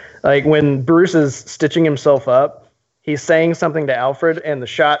weird. Like when Bruce is stitching himself up, he's saying something to Alfred, and the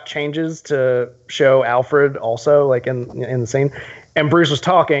shot changes to show Alfred also, in the scene. And Bruce was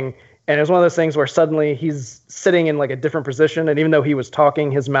talking, and it was one of those things where suddenly he's sitting in a different position, and even though he was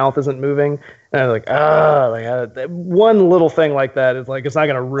talking, his mouth isn't moving. And I'm one little thing like that is it's not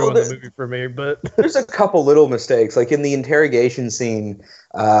going to ruin the movie for me. But there's a couple little mistakes, like in the interrogation scene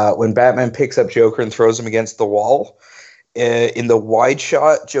when Batman picks up Joker and throws him against the wall. In the wide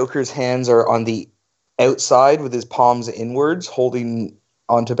shot, Joker's hands are on the outside with his palms inwards, holding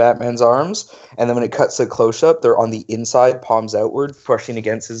onto Batman's arms, and then when it cuts to close up, they're on the inside, palms outward, pushing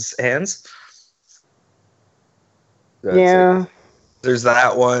against his hands. Yeah. There's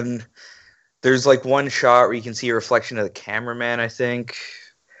that one. There's one shot where you can see a reflection of the cameraman, I think.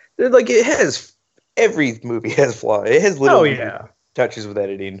 It has, every movie has flaws. It has little touches with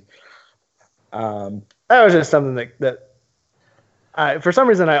editing. That was just something that for some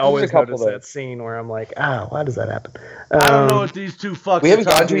reason I always notice that scene where I'm like, why does that happen? I don't know what these two fucks. We haven't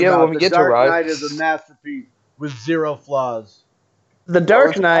gotten to yet. When we get to Dark Knight is a masterpiece with zero flaws. The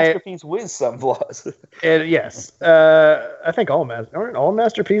Dark Knight masterpiece with some flaws. Yes, I think aren't all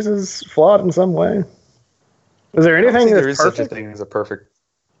masterpieces flawed in some way. Is there anything that's there is perfect? Such a thing as a perfect,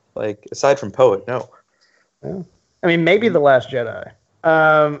 aside from Poet? No. Yeah. I mean, maybe The Last Jedi.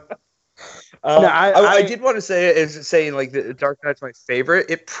 I did want to say, the Dark Knight's my favorite.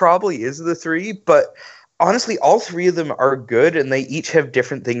 It probably is the three, but honestly, all three of them are good, and they each have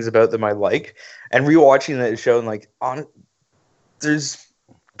different things about them I like. And rewatching that show,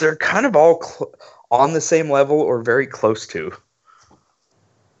 they're kind of all on the same level or very close to,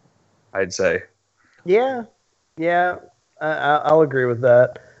 I'd say. Yeah, I'll agree with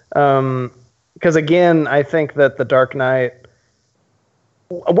that. Because again, I think that The Dark Knight.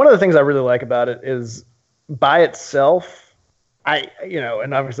 One of the things I really like about it is by itself,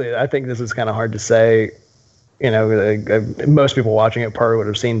 and obviously I think this is kind of hard to say, most people watching it probably would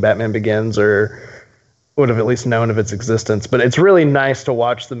have seen Batman Begins or would have at least known of its existence, but it's really nice to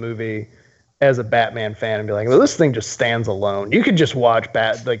watch the movie as a Batman fan and be like, well, this thing just stands alone. You could just watch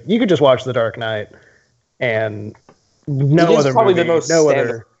you could just watch The Dark Knight and no other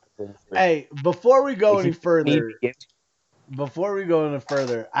movie, Hey, before we go any further,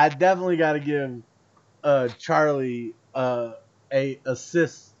 I definitely got to give Charlie a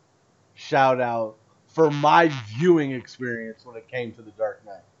assist shout out for my viewing experience when it came to The Dark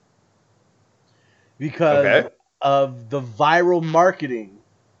Knight. Because of the viral marketing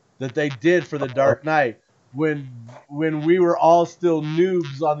that they did for The Dark Knight when we were all still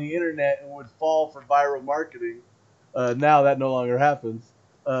noobs on the internet and would fall for viral marketing. Now that no longer happens.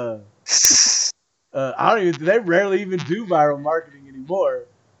 They rarely even do viral marketing anymore,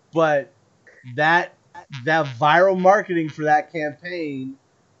 but that viral marketing for that campaign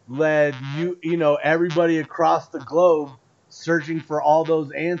led everybody across the globe searching for all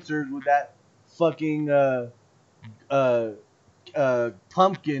those answers with that fucking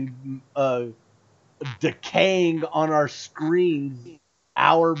pumpkin decaying on our screens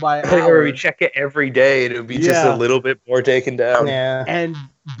hour by hour. Where we check it every day and it would be just a little bit more taken down. Yeah. And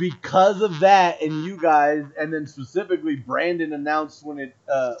because of that, and you guys, and then specifically Brandon announced when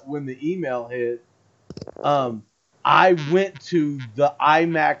the email hit, I went to the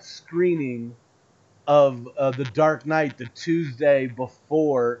IMAX screening of The Dark Knight the Tuesday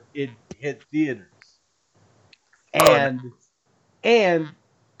before it hit theaters, and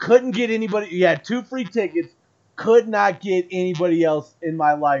couldn't get anybody. You had 2 free tickets. Could not get anybody else in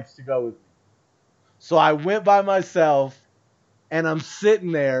my life to go with me. So I went by myself, and I'm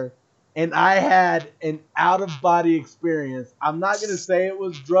sitting there, and I had an out-of-body experience. I'm not going to say it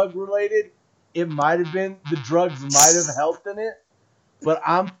was drug-related. It might have been. The drugs might have helped in it. But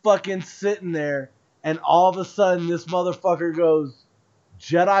I'm fucking sitting there, and all of a sudden this motherfucker goes,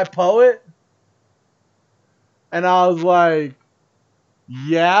 Jedi Poet? And I was like,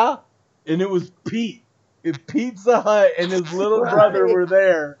 yeah? And it was Pete. And Pizza Hut and his little brother were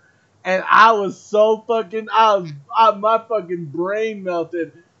there. And I was so fucking, my fucking brain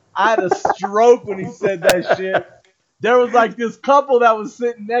melted. I had a stroke when he said that shit. There was like this couple that was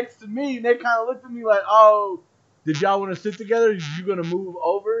sitting next to me, and they kind of looked at me like, oh, did y'all want to sit together? You going to move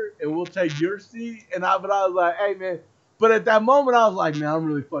over and we'll take your seat? But I was like, hey, man. But at that moment, I was like, man, I'm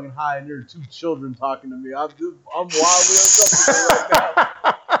really fucking high, and there are 2 children talking to me. I'm wildly uncomfortable right now.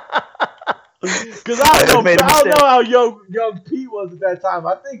 Because I don't know how young Pete was at that time.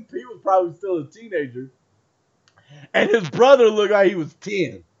 I think Pete was probably still a teenager. And his brother looked like he was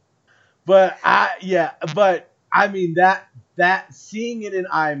 10. But I mean, that seeing it in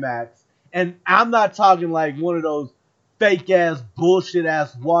IMAX, and I'm not talking like one of those fake-ass,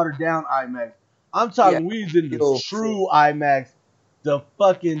 bullshit-ass, watered-down IMAX. I'm talking we was in the true IMAX, the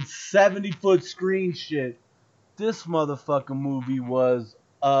fucking 70-foot screen shit. This motherfucking movie was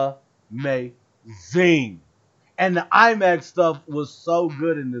amazing. And the IMAX stuff was so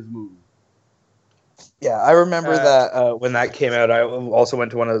good in this movie. Yeah, I remember that when that came out, I also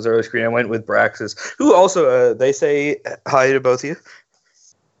went to one of those early screenings. I went with Dac As, who also, they say hi to both of you.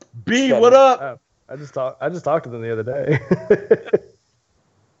 B, what up? Oh, I just talked to them the other day.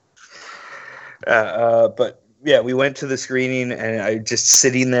 But yeah, we went to the screening, and I just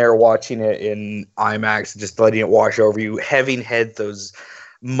sitting there watching it in IMAX, just letting it wash over you, having had those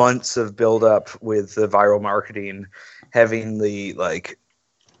months of build up with the viral marketing, having the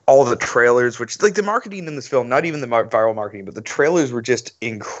all the trailers, which like the marketing in this film, not even the viral marketing, but the trailers were just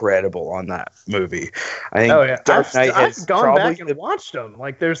incredible on that movie. I think Dark Knight has gone back and watched them.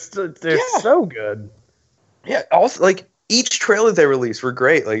 Like they're so good. Yeah, also like each trailer they released were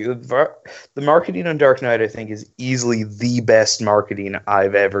great. Like the marketing on Dark Knight, I think, is easily the best marketing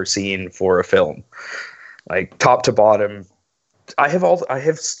I've ever seen for a film. Like top to bottom. I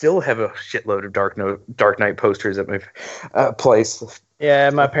still have a shitload of Dark Knight posters at my place. Yeah,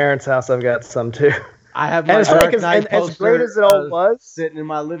 at my parents' house, I've got some too. I have my Dark Knight poster, as great as it all was, sitting in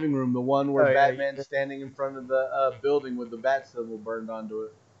my living room. The one where Batman's standing in front of the building with the bat symbol burned onto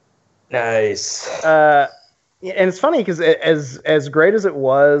it. Nice. And it's funny because as great as it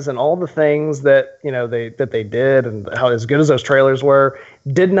was, and all the things that they did, and how as good as those trailers were,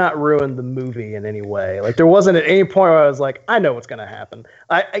 did not ruin the movie in any way. Like there wasn't at any point where I was like, I know what's going to happen.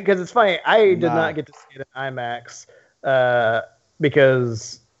 Because it's funny, I did not get to see it in IMAX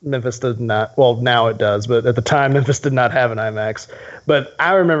because Memphis did not. Well, now it does, but at the time Memphis did not have an IMAX. But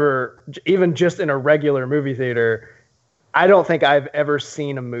I remember even just in a regular movie theater, I don't think I've ever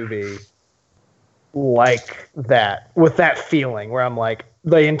seen a movie like that, with that feeling where I'm like,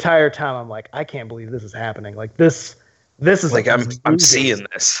 the entire time I'm like, I can't believe this is happening. Like this is like I'm seeing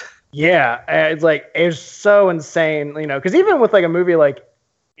this. Yeah, it's like it's so insane, because even with like a movie like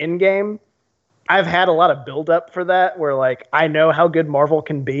Endgame, I've had a lot of build up for that, where like I know how good Marvel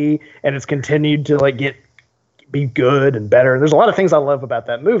can be, and it's continued to like be good and better. And there's a lot of things I love about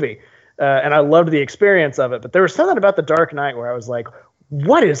that movie, and I loved the experience of it. But there was something about The Dark Knight where I was like,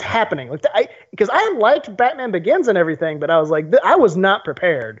 what is happening? Like, because I liked Batman Begins and everything, but I was like, I was not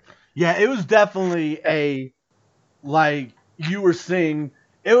prepared. Yeah, it was definitely like you were seeing.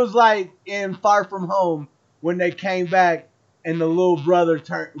 It was like in Far From Home when they came back and the little brother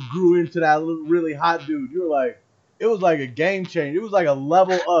grew into that really hot dude. You were like, it was like a game changer. It was like a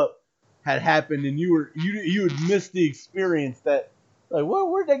level up had happened, and you would miss the experience. That like,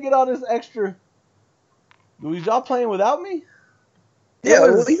 where'd they get all this extra? Was y'all playing without me? Yeah,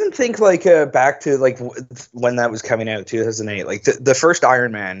 well, even think like back to like when that was coming out, 2008. Like the first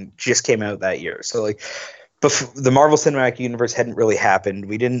Iron Man just came out that year, so like the Marvel Cinematic Universe hadn't really happened.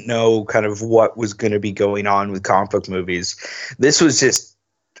 We didn't know kind of what was going to be going on with comic book movies. This was just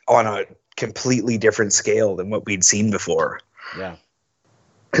on a completely different scale than what we'd seen before. Yeah,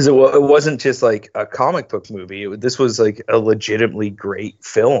 because it wasn't just like a comic book movie. This was like a legitimately great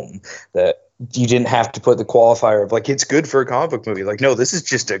film that. You didn't have to put the qualifier of like it's good for a comic book movie. Like, no, this is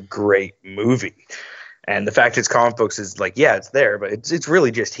just a great movie. And the fact it's comic books is like, yeah, it's there, but it's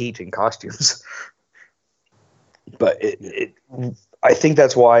really just heat and costumes. But I think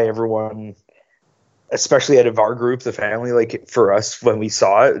that's why everyone, especially out of our group, the family, like for us when we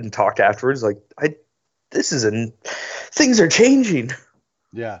saw it and talked afterwards, like things are changing.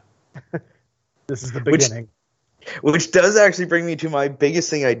 Yeah. This is the beginning. Which does actually bring me to my biggest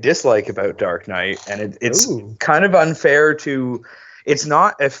thing I dislike about Dark Knight, and it's kind of unfair to. It's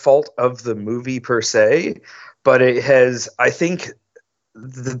not a fault of the movie per se, but it has. I think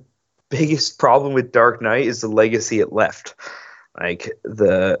the biggest problem with Dark Knight is the legacy it left. Like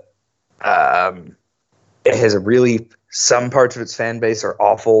it has a really. Some parts of its fan base are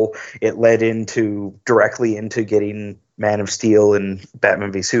awful. It led directly into getting Man of Steel and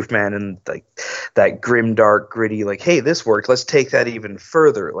Batman v Superman, and like that grim, dark, gritty. Like, hey, this worked. Let's take that even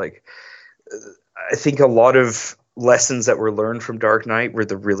further. Like, I think a lot of lessons that were learned from Dark Knight were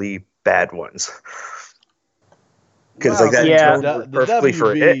the really bad ones. Because that perfectly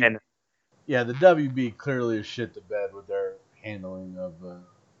for it. And the WB clearly is shit to bed with their handling of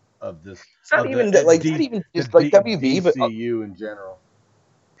this. It's not even just like WB, but DCU in general.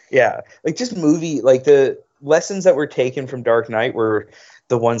 Yeah, like just movie, like the lessons that were taken from Dark Knight were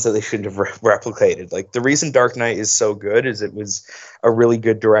the ones that they shouldn't have replicated. Like the reason Dark Knight is so good is it was a really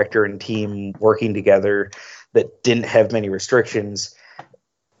good director and team working together that didn't have many restrictions.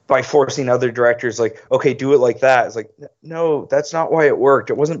 By forcing other directors, like, okay, do it like that. It's like, no, that's not why it worked.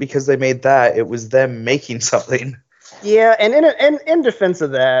 It wasn't because they made that. It was them making something. Yeah, and in defense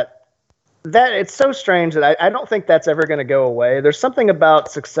of that it's so strange that I don't think that's ever going to go away. There's something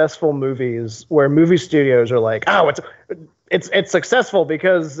about successful movies where movie studios are like, oh, it's successful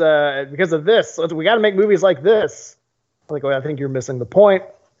because of this. We got to make movies like this. Like, well, I think you're missing the point,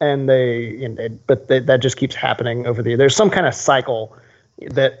 and that just keeps happening over the years. There's some kind of cycle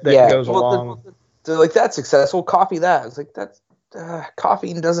that goes along. They're like, that's successful. Copy that. It's like that's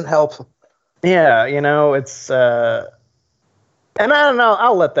copying doesn't help. Yeah, it's and I don't know.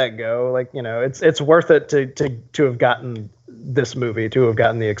 I'll let that go. Like, it's worth it to have gotten this movie, to have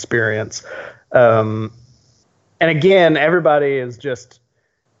gotten the experience. And again, everybody is just.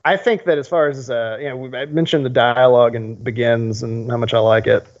 I think that as far as I mentioned the dialogue in Begins and how much I like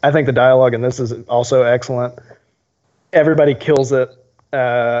it. I think the dialogue in this is also excellent. Everybody kills it.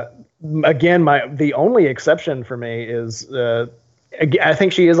 Again, the only exception for me is I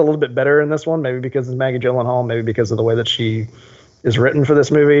think she is a little bit better in this one, maybe because it's Maggie Gyllenhaal, maybe because of the way that she is written for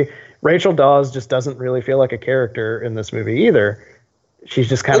this movie. Rachel Dawes just doesn't really feel like a character in this movie either. She's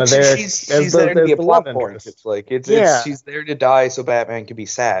just kind of there. She's there to be a plot point. It's like she's there to die so Batman can be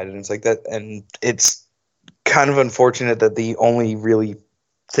sad, and it's like that. And it's kind of unfortunate that the only really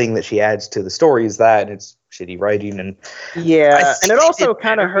thing that she adds to the story is that, and it's shitty writing. And and it also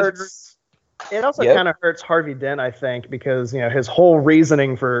kind of hurts. It also kind of hurts Harvey Dent, I think, because his whole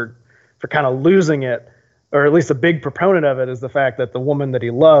reasoning for kind of losing it, or at least a big proponent of it, is the fact that the woman that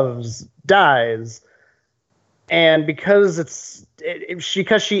he loves dies, and because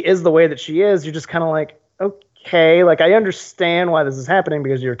she is the way that she is, you're just kind of like, okay, like I understand why this is happening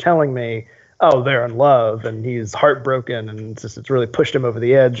because you're telling me, oh, they're in love and he's heartbroken and it's really pushed him over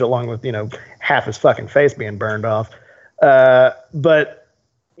the edge, along with half his fucking face being burned off, but.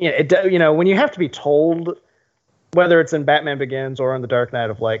 When you have to be told, whether it's in Batman Begins or in The Dark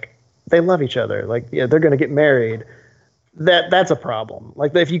Knight, of like they love each other, like they're going to get married, that's a problem.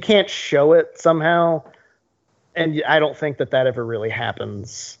 Like if you can't show it somehow, and I don't think that ever really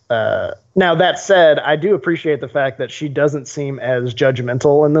happens. Now that said, I do appreciate the fact that she doesn't seem as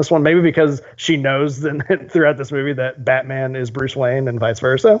judgmental in this one. Maybe because she knows throughout this movie that Batman is Bruce Wayne and vice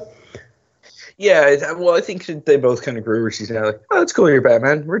versa. Yeah, well, I think they both kind of grew where she's now like, oh, it's cool, you're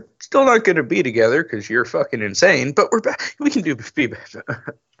Batman. We're still not going to be together because you're fucking insane, but we can be Batman.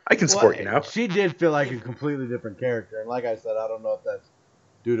 I can support you now. She did feel like a completely different character, and like I said, I don't know if that's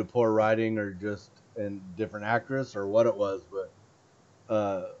due to poor writing or just a different actress or what it was, but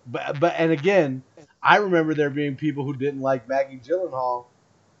and again, I remember there being people who didn't like Maggie Gyllenhaal,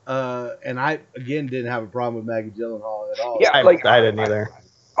 and I again didn't have a problem with Maggie Gyllenhaal at all. Yeah, I didn't either.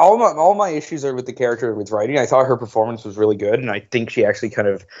 All my issues are with the character, with writing. I thought her performance was really good, and I think she actually kind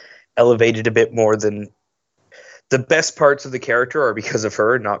of elevated a bit more than the best parts of the character are because of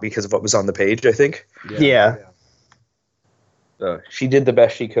her, not because of what was on the page, I think. Yeah. She did the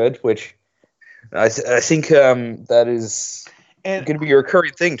best she could, which I think that is going to be a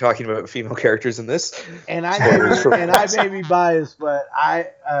recurring thing, talking about female characters in this. And I may be biased, but I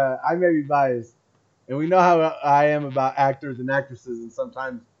may be biased. And we know how I am about actors and actresses, and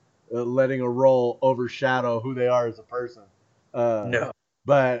sometimes letting a role overshadow who they are as a person. No,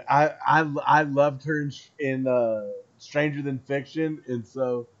 but I loved her in Stranger Than Fiction, and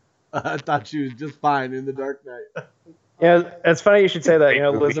so I thought she was just fine in The Dark Knight. Yeah, it's funny you should say that.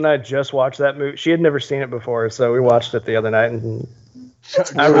 Liz and I just watched that movie. She had never seen it before, so we watched it the other night, and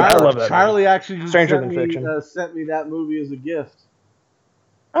I love it. Charlie actually Stranger Than Fiction sent me that movie as a gift.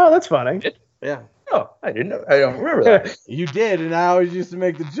 Oh, that's funny. Yeah. Oh, I didn't know. I don't remember that. You did, and I always used to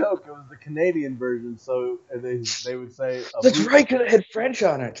make the joke. It was the Canadian version, so they would say. That's right, because it had French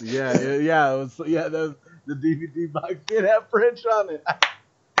on it. Yeah. It was the DVD box did have French on it.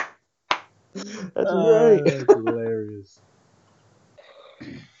 That's right. That's hilarious.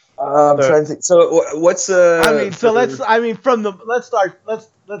 I'm trying to think. So what's let's start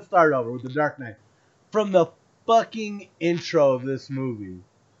over with The Dark Knight. From the fucking intro of this movie,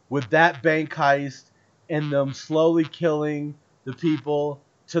 with that bank heist and them slowly killing the people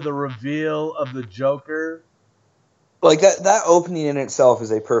to the reveal of the Joker. Like that opening in itself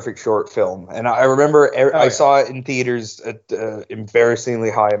is a perfect short film, and I remember I saw it in theaters at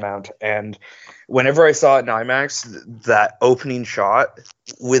embarrassingly high amount, and whenever I saw it in IMAX, that opening shot,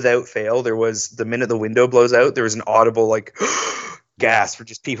 without fail, there was the minute the window blows out, there was an audible like gasp, where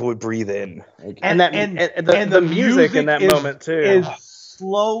just people would breathe in, and the music in that moment too is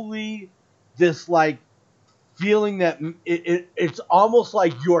slowly this like feeling that it's almost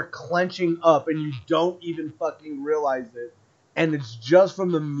like you're clenching up and you don't even fucking realize it, and it's just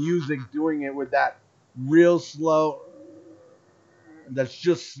from the music doing it with that real slow that's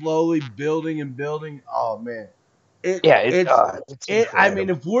just slowly building and building. Oh man, I mean,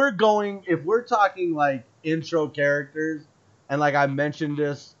 if we're talking like intro characters, and like I mentioned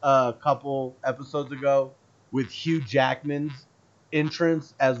this a couple episodes ago with Hugh Jackman's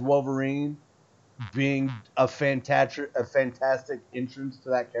entrance as Wolverine being a fantastic entrance to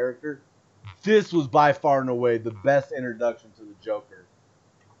that character, this was by far and away the best introduction to the Joker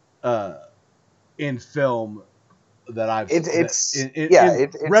in film that I've. It's an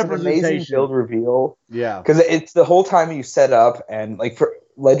amazing build reveal. Yeah, because it's the whole time you set up, and like for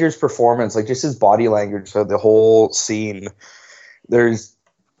Ledger's performance, like just his body language for the whole scene. There's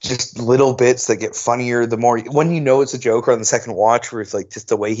just little bits that get funnier the more when you know it's a Joker on the second watch, where it's like just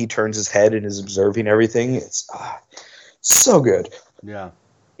the way he turns his head and is observing everything. It's so good. Yeah,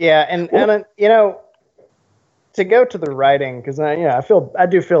 and you know, to go to the writing, because I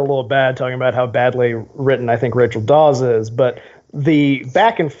do feel a little bad talking about how badly written I think Rachel Dawes is, but the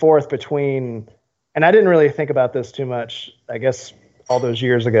back and forth between, and I didn't really think about this too much, I guess all those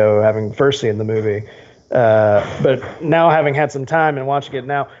years ago having first seen the movie. But now having had some time and watching it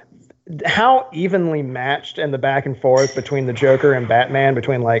now, how evenly matched and the back and forth between the Joker and Batman,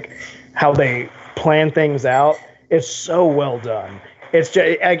 between like how they plan things out, is so well done. It's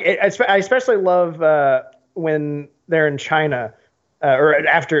just, I especially love when they're in China,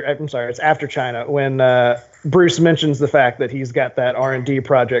 it's after China, when Bruce mentions the fact that he's got that R&D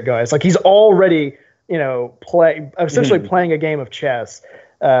project going. It's like he's already, essentially playing a game of chess.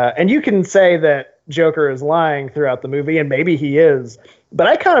 And you can say that Joker is lying throughout the movie, and maybe he is, but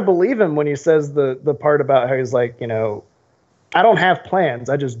I kind of believe him when he says the part about how he's like, I don't have plans,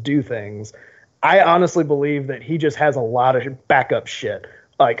 I just do things. I honestly believe that he just has a lot of backup shit.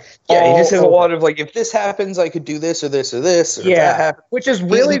 Like, he just has a lot of like, if this happens, I could do this or this or this. Or if that happens, which is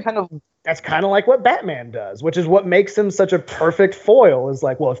really that's kind of like what Batman does, which is what makes him such a perfect foil. Is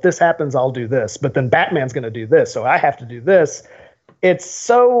like, well, if this happens, I'll do this, but then Batman's going to do this, so I have to do this. It's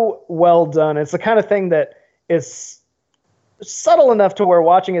so well done. It's the kind of thing that is subtle enough to where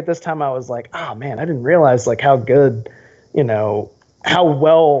watching it this time, I was like, oh man, I didn't realize like how good, how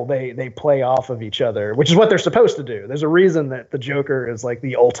well they play off of each other, which is what they're supposed to do. There's a reason that the Joker is like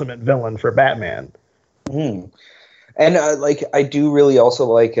the ultimate villain for Batman. And I do really also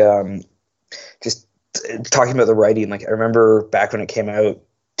like just talking about the writing. Like I remember back when it came out,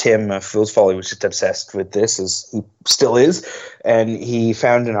 Tim Fool's Folly was just obsessed with this, as he still is, and he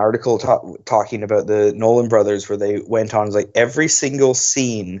found an article talking about the Nolan brothers where they went on like every single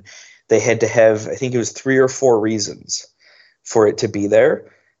scene they had to have, I think it was 3 or 4 reasons for it to be there.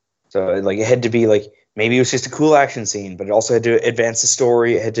 So like it had to be like, maybe it was just a cool action scene, but it also had to advance the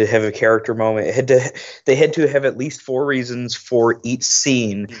story. It had to have a character moment. They had to have at least 4 reasons for each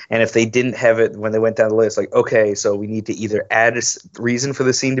scene. And if they didn't have it when they went down the list, like, okay, so we need to either add a reason for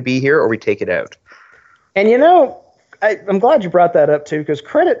the scene to be here or we take it out. And I'm glad you brought that up too, because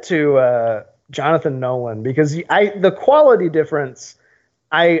credit to Jonathan Nolan, because the quality difference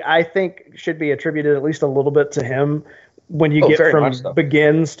I think should be attributed at least a little bit to him. When you get from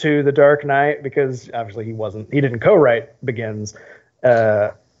Begins to The Dark Knight, because obviously he didn't co-write Begins.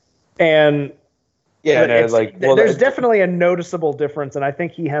 There's definitely a noticeable difference, and I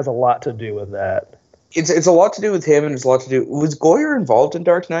think he has a lot to do with that. It's a lot to do with him, and it's a lot to do. Was Goyer involved in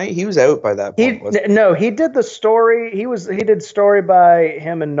Dark Knight? He was out by that point. No, he did the story. He did story by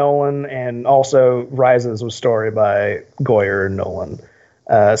him and Nolan, and also Rises was story by Goyer and Nolan.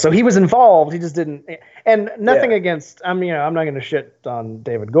 So he was involved. He just didn't. And nothing against. I'm not going to shit on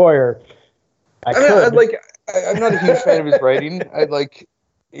David Goyer, I'm not a huge fan of his writing.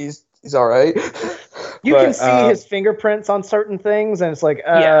 He's all right. You can see his fingerprints on certain things, and it's like,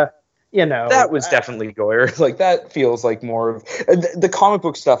 that was definitely Goyer. Like that feels like more of the comic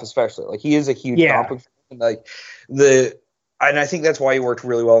book stuff, especially. Like he is a huge comic book fan. And I think that's why he worked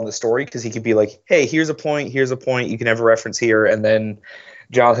really well in the story, because he could be like, hey, here's a point you can have a reference here, and then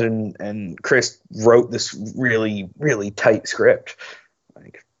Jonathan and Chris wrote this really, really tight script.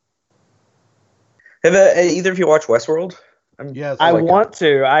 Like, have either of you watched Westworld? Yes, I want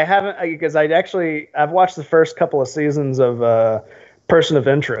to. I haven't, because I've watched the first couple of seasons of Person of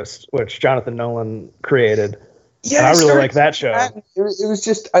Interest, which Jonathan Nolan created. Yeah, I really like that show. It was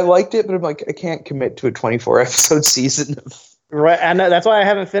just, I liked it, but I'm like, I can't commit to a 24 episode season. Right, and that's why I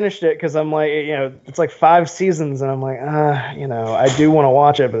haven't finished it, because I'm like, it's like 5 seasons, and I'm like, I do want to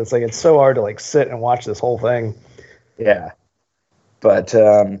watch it, but it's like, it's so hard to like sit and watch this whole thing. Yeah, but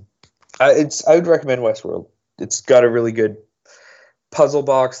I would recommend Westworld. It's got a really good puzzle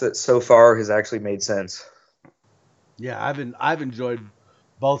box that so far has actually made sense. Yeah, I've enjoyed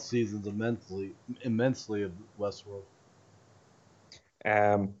both seasons immensely of Westworld.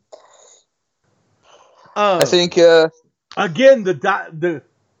 I think again the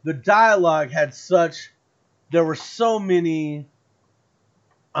dialogue had there were so many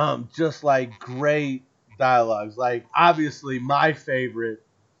just like great dialogues. Like obviously my favorite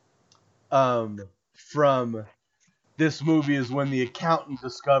from this movie is when the accountant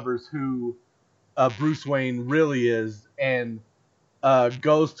discovers who Bruce Wayne really is, and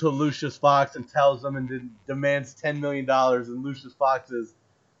goes to Lucius Fox and tells him and demands $10 million. And Lucius Fox says,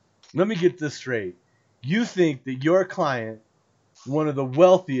 let me get this straight. You think that your client, one of the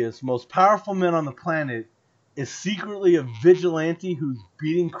wealthiest, most powerful men on the planet, is secretly a vigilante who's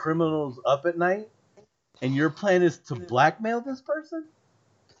beating criminals up at night? And your plan is to blackmail this person?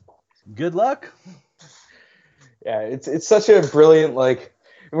 Good luck. Yeah, it's such a brilliant, like,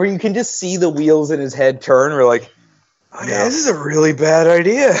 where you can just see the wheels in his head turn. We're like, oh, yeah, this is a really bad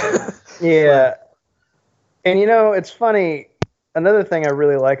idea. Yeah. And, it's funny. Another thing I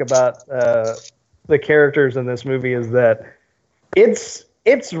really like about the characters in this movie is that it's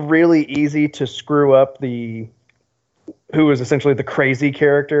really easy to screw up who is essentially the crazy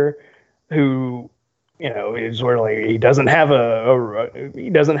character who, is sort of like, he doesn't have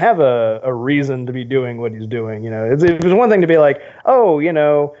a reason to be doing what he's doing. It was one thing to be like, oh,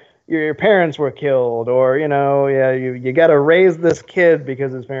 your parents were killed, or you got to raise this kid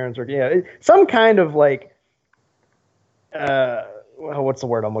because his parents were, some kind of like, what's the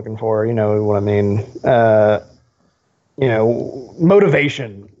word I'm looking for? You know what I mean?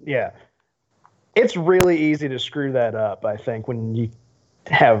 Motivation. Yeah, it's really easy to screw that up, I think, when you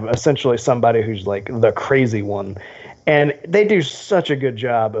have essentially somebody who's like the crazy one. And they do such a good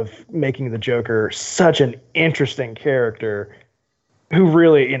job of making the Joker such an interesting character who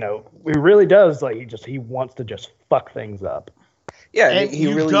really, does, like, he wants to just fuck things up. Yeah, and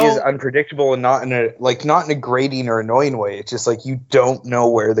he really is unpredictable, and not in a grating or annoying way. It's just like you don't know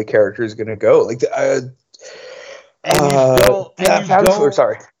where the character is going to go. Like,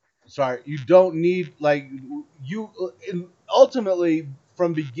 you don't need, like, ultimately,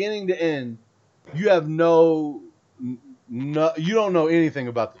 from beginning to end, you have you don't know anything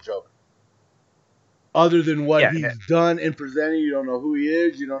about the Joker. Other than what he's done and presented, you don't know who he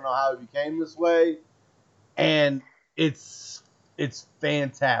is, you don't know how he became this way, and it's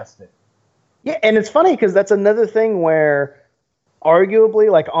fantastic. Yeah, and it's funny because that's another thing where, arguably,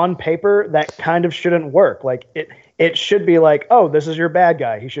 like, on paper, that kind of shouldn't work. Like, it should be like, oh, this is your bad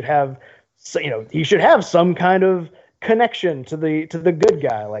guy. He should have some kind of connection to the good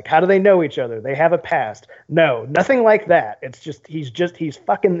guy. Like, how do they know each other? They have a past. No, nothing like that. It's just he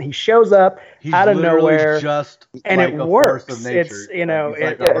shows up out of nowhere, and like it works.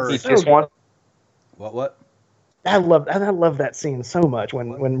 It's what. I love that scene so much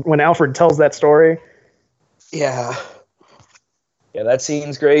when Alfred tells that story. Yeah, that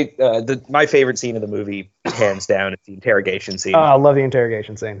scene's great. My favorite scene of the movie, hands down, is the interrogation scene. Oh, I love the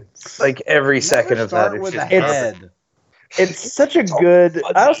interrogation scene. Like every second of that, it's such a good.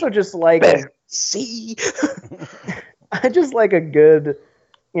 I also just like see. I just like a good.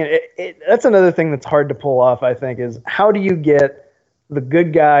 That's another thing that's hard to pull off. I think is how do you get the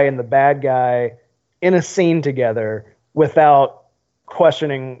good guy and the bad guy in a scene together without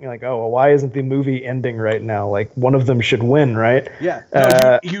questioning, like, oh, well, why isn't the movie ending right now? Like, one of them should win, right? Yeah.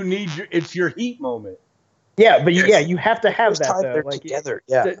 No, you need it's your heat moment. Yeah, but you have to have that though, like, together.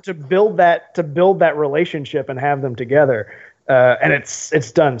 Yeah. To build that relationship and have them together, and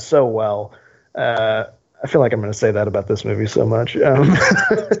it's done so well. I feel like I'm going to say that about this movie so much.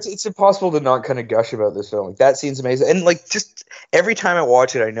 It's impossible to not kind of gush about this film. Like, that scene's amazing, and like just every time I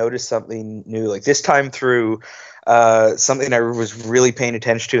watch it, I notice something new. Like this time through, something I was really paying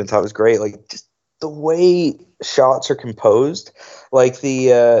attention to and thought was great. Like just the way shots are composed, like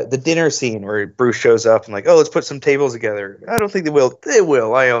the dinner scene where Bruce shows up and like, oh, let's put some tables together. I don't think they will. They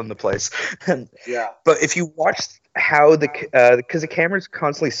will. I own the place. Yeah. But if you watch how because the camera's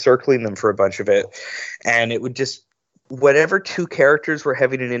constantly circling them for a bunch of it, and it would just, whatever two characters were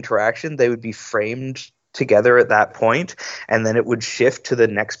having an interaction, they would be framed together at that point, and then it would shift to the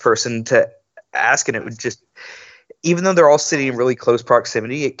next person to ask, and it would just, even though they're all sitting in really close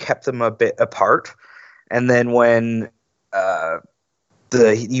proximity, it kept them a bit apart. And then when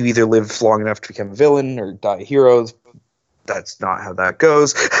you either live long enough to become a villain or die a hero, that's not how that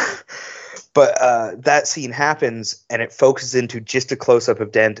goes. But that scene happens, and it focuses into just a close-up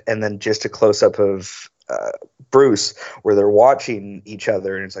of Dent and then just a close-up of Bruce, where they're watching each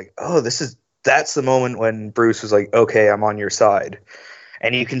other, and it's like, oh, that's the moment when Bruce was like, okay, I'm on your side.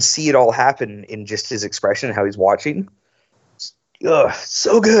 And you can see it all happen in just his expression and how he's watching. Ugh,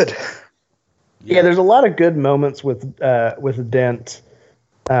 so good. Yeah, there's a lot of good moments with Dent.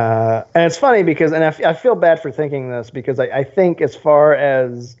 And it's funny because, and I feel bad for thinking this, because I think as far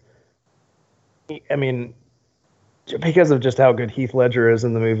as, I mean, because of just how good Heath Ledger is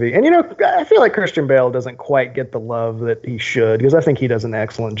in the movie. And, I feel like Christian Bale doesn't quite get the love that he should, because I think he does an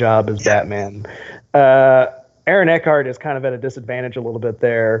excellent job as Batman. Aaron Eckhart is kind of at a disadvantage a little bit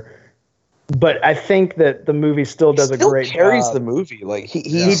there. But I think that the movie still does a great job. He carries the movie. Like,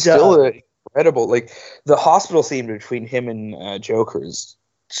 he's still incredible. Like, the hospital scene between him and Joker is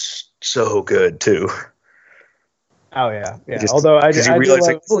so good, too. Oh yeah. Although I realize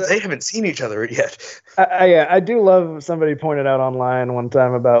love, they haven't seen each other yet. I do love. Somebody pointed out online one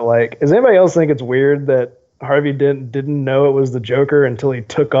time about, like, does anybody else think it's weird that Harvey didn't know it was the Joker until he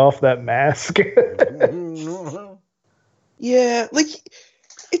took off that mask? Yeah, like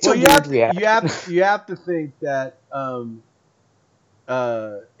it's a weird reaction. You have to think that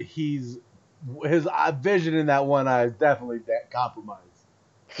his vision in that one eye is definitely compromised.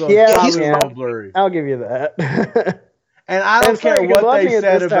 So yeah, he's a little blurry. I'll give you that. And I don't care what they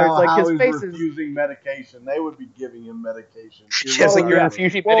said about like how his he's refusing medication. They would be giving him medication. Yes, like you're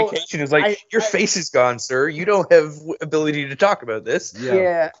refusing medication. Is like, your face is gone, sir. You don't have ability to talk about this.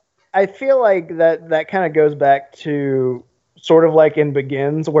 Yeah. I feel like that kind of goes back to sort of like in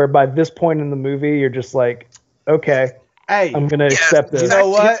Begins, where by this point in the movie, you're just like, okay, I'm going to accept this. You know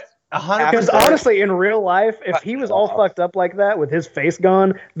what? 100%. Because honestly, in real life, if he was all fucked up like that with his face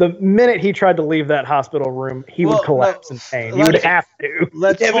gone, the minute he tried to leave that hospital room, he would collapse in pain. He would have to.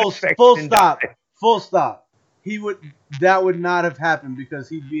 Let's full stop. That would not have happened because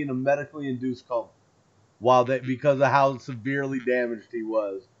he'd be in a medically induced coma because of how severely damaged he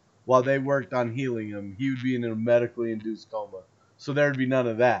was. While they worked on healing him, he would be in a medically induced coma. So there'd be none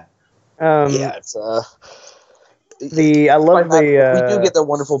of that. It's we do get the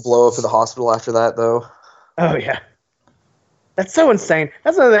wonderful blow up for the hospital after that, though. Oh yeah, that's so insane.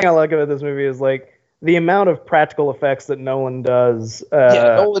 That's another thing I like about this movie is like the amount of practical effects that Nolan does.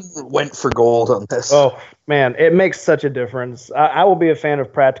 Nolan went for gold on this. Oh man, it makes such a difference. I will be a fan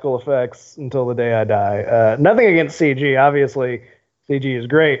of practical effects until the day I die. Nothing against CG. Obviously, CG is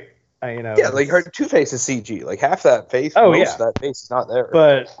great. Like her Two-Face is CG. Like half that face, most of that face is not there.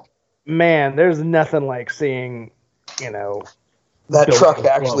 But man, there's nothing like seeing. That truck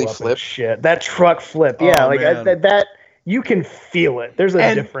actually flipped. Shit, that truck flip. Yeah, that you can feel it. There's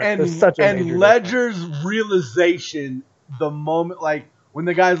a difference. There's such a major Ledger's realization, the moment, like when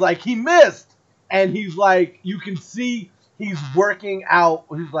the guy's like, he missed, and he's like, you can see he's working out.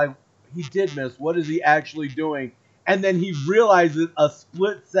 He's like, he did miss. What is he actually doing? And then he realizes a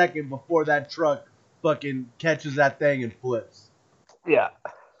split second before that truck fucking catches that thing and flips. Yeah.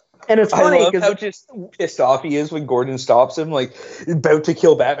 And it's funny because how just pissed off he is when Gordon stops him, like about to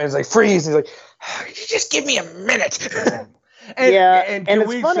kill Batman. He's like, freeze. He's like, just give me a minute. And can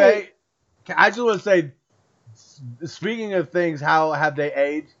we say, I just want to say, speaking of things, how have they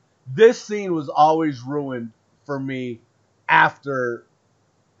aged? This scene was always ruined for me after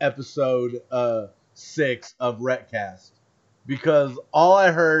episode 6 of Retcast, because all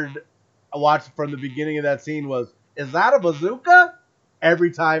I watched from the beginning of that scene was, is that a bazooka?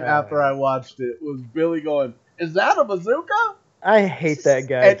 Every time after I watched it was Billy going, is that a bazooka? I hate that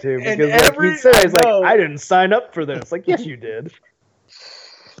guy too, because he says like, I didn't sign up for this. Like, yes, you did.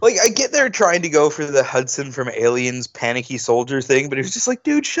 Like, I get they're trying to go for the Hudson from Aliens panicky soldier thing, but it was just like,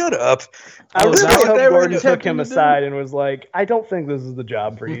 dude, shut up. I really hope Gordon took him aside and was like, I don't think this is the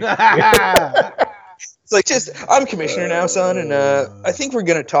job for you. like, just, I'm commissioner now, son, and I think we're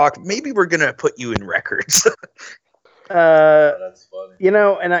going to talk. Maybe we're going to put you in records. That's funny. You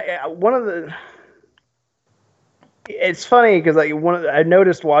know, and it's funny because I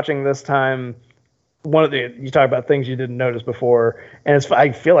noticed watching this time, you talk about things you didn't notice before, and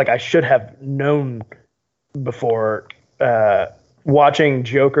I feel like I should have known before, watching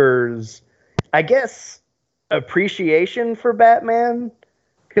Joker's, I guess, appreciation for Batman,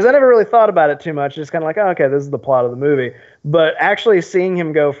 because I never really thought about it too much. Just kind of like, oh, okay, this is the plot of the movie. But actually seeing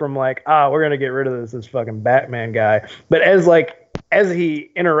him go from like, we're gonna get rid of this fucking Batman guy, but as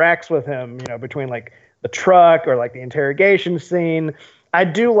he interacts with him, you know, between like the truck or like the interrogation scene, I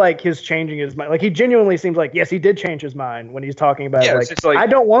do like his changing his mind. Like, he genuinely seems like, yes, he did change his mind when he's talking about like, I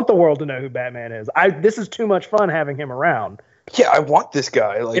don't want the world to know who Batman is. This is too much fun having him around. Yeah, I want this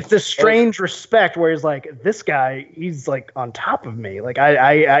guy. Like, it's this strange respect where he's like, this guy, he's like on top of me. Like,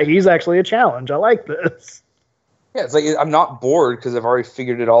 he's actually a challenge. I like this. Yeah, it's like, I'm not bored because I've already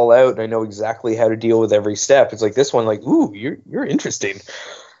figured it all out and I know exactly how to deal with every step. It's like this one, like, ooh, you're interesting.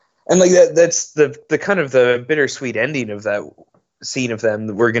 And like that's the kind of the bittersweet ending of that scene of them.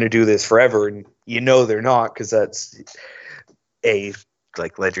 We're going to do this forever, and you know they're not, because that's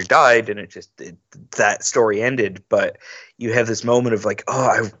like Ledger died and that story ended. But you have this moment of like, oh,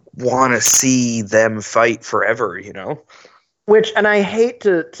 I want to see them fight forever, you know? Which, and I hate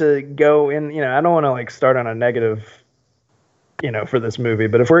to go in, you know, I don't want to like start on a negative, you know, for this movie,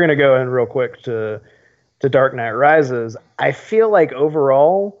 but if we're going to go in real quick to Dark Knight Rises, I feel like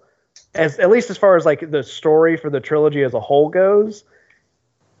overall, at least as far as like the story for the trilogy as a whole goes,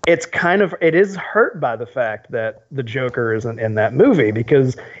 it is hurt by the fact that the Joker isn't in that movie,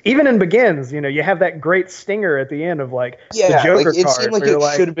 because even in Begins, you know, you have that great stinger at the end of like, the Joker like, it seemed like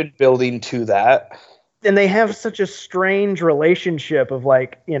it should have been building to that. And they have such a strange relationship of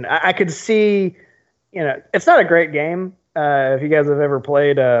like, you know, I could see, you know, it's not a great game. If you guys have ever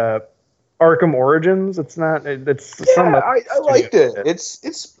played Arkham Origins, it's not. It's I liked it.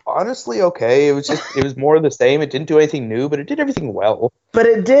 It's honestly okay. It was more of the same. It didn't do anything new, but it did everything well. But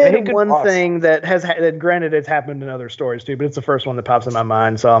it did one thing that granted, it's happened in other stories too, but it's the first one that pops in my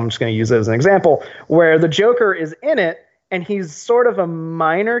mind, so I'm just going to use it as an example, where the Joker is in it and he's sort of a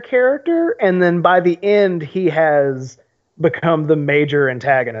minor character, and then by the end he has become the major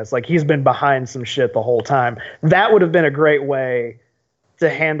antagonist. Like, he's been behind some shit the whole time. That would have been a great way to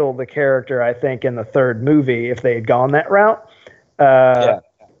handle the character, I think, in the third movie if they had gone that route. I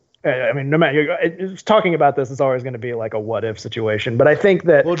mean, no matter talking about this is always going to be like a what if situation, but I think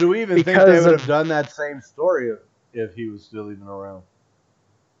that. Well, do we even think they would have done that same story if he was still even around?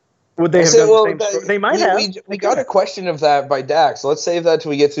 Would they have done the same story? They might have. We got a question of that by Dac, so let's save that till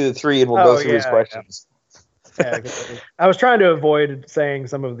we get to the 3 and we'll go through his questions. Yeah, I was trying to avoid saying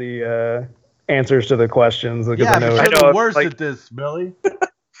some of the answers to the questions. Yeah, but you're the worst at this, Billy.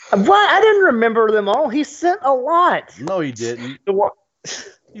 What? I didn't remember them all. He sent a lot. No, he didn't.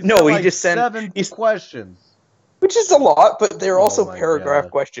 He just sent 7 questions, which is a lot, but they're also paragraph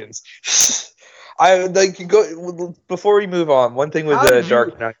questions. I like go before we move on. One thing with the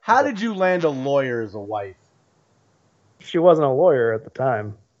Dark Knight. How did you land a lawyer as a wife? She wasn't a lawyer at the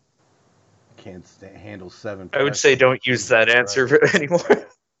time. I can't handle 7. I would say don't use that answer anymore.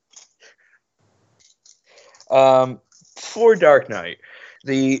 For Dark Knight,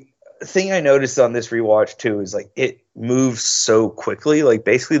 the thing I noticed on this rewatch too is like it moves so quickly. Like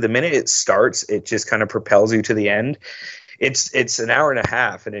basically the minute it starts, it just kind of propels you to the end. It's an hour and a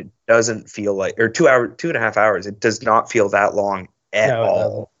half, and it doesn't feel like, or 2.5 hours. It does not feel that long at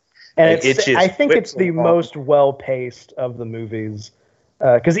all. And like, I think it's the most well paced of the movies.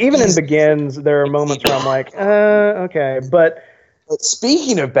 Because even in Begins, there are moments where I'm like, okay, but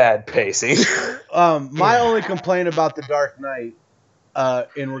speaking of bad pacing, my only complaint about The Dark Knight,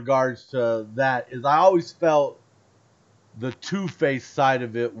 in regards to that, is I always felt the Two-Face side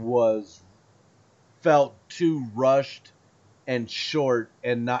of it felt too rushed and short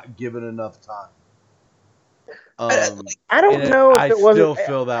and not given enough time. I don't know if I it was. still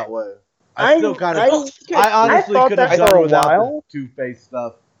feel that way. I honestly could have done without the Two-Face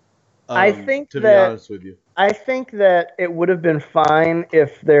stuff. To be honest with you, I think that it would have been fine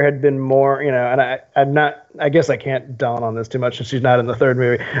if there had been more, you know, and I guess I can't dawn on this too much since she's not in the third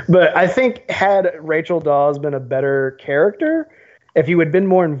movie, but I think had Rachel Dawes been a better character, if you had been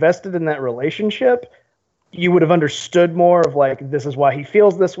more invested in that relationship, you would have understood more of like, this is why he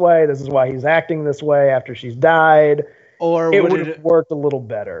feels this way, this is why he's acting this way after she's died. Or it would have worked a little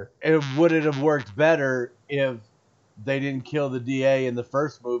better. Would it have worked better if they didn't kill the DA in the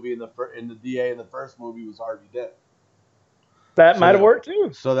first movie, and the DA in the first movie was already dead? That might have worked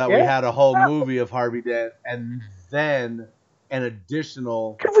too. So that we had a whole movie of Harvey Dent, and then an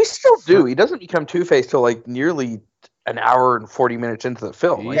additional. We still do. He doesn't become Two-Face till like nearly an hour and 40 minutes into the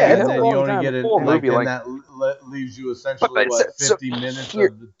film. Like, and then you only get a movie that leaves you essentially 50 minutes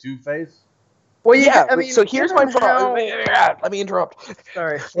of the Two-Face. Well, yeah. I mean, so here's my problem. Let me interrupt.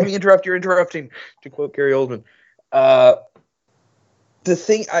 Sorry. Let me interrupt. You're interrupting. To quote Gary Oldman. The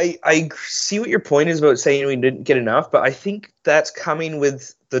thing, I see what your point is about saying we didn't get enough, but I think that's coming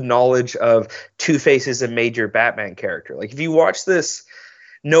with the knowledge of Two-Face is a major Batman character. Like, if you watch this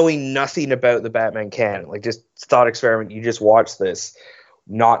knowing nothing about the Batman canon, like just thought experiment, you just watch this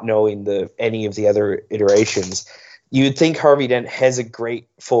not knowing any of the other iterations, you would think Harvey Dent has a great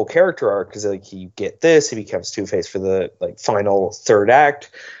full character arc, because like you get this, he becomes Two-Face for the like final third act,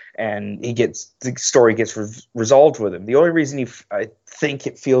 and the story gets resolved with him. The only reason I think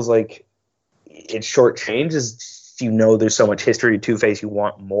it feels like it's shortchanged is there's so much history of Two-Face, you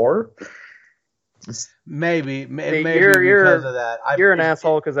want more. Maybe because of that. You're an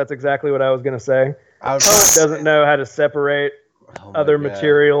asshole, because that's exactly what I was going to say. Poet doesn't know how to separate other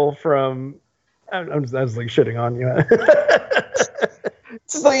material from. I was like shitting on you.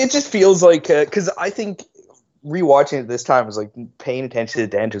 It's like, it just feels like, because I think rewatching it this time was like paying attention to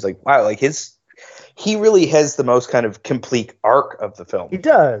Dent. Was like, wow, like he really has the most kind of complete arc of the film. He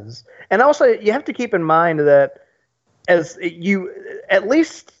does, and also you have to keep in mind that at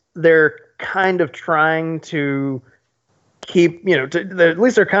least they're kind of trying to keep, at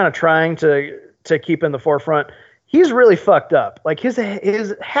least they're kind of trying to keep in the forefront. He's really fucked up. Like his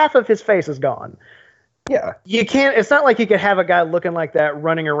half of his face is gone. Yeah, you can't. It's not like you could have a guy looking like that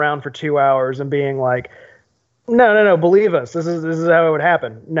running around for 2 hours and being like, "No, believe us. This is how it would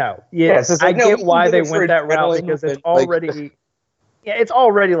happen." No, I get why they went that route, because it's already, it's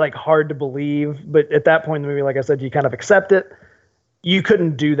already like hard to believe. But at that point in the movie, like I said, you kind of accept it. You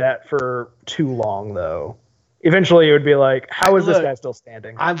couldn't do that for too long, though. Eventually, it would be like, how is this guy still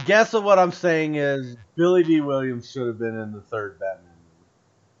standing? I'm guessing what I'm saying is Billy D. Williams should have been in the third Batman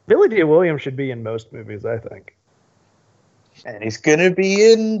movie. Billy D. Williams should be in most movies, I think. And he's going to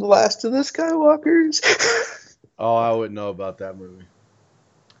be in Last of the Skywalkers. Oh, I wouldn't know about that movie.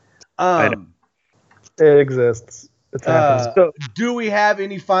 It exists. It's happening. So, do we have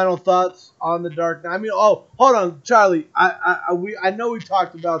any final thoughts on The Dark Knight? I mean, hold on, Charlie. I know we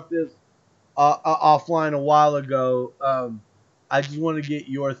talked about this offline a while ago. I just want to get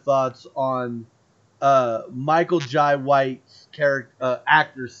your thoughts on Michael Jai White's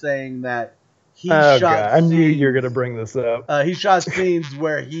actor saying that he shot. God. I knew you were going to bring this up. He shot scenes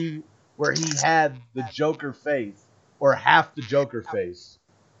where he had the Joker face, or half the Joker face.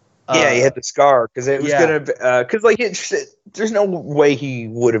 Yeah, he had the scar, because it was gonna. Because there's no way he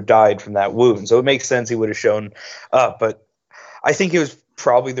would have died from that wound, so it makes sense he would have shown up. But I think it was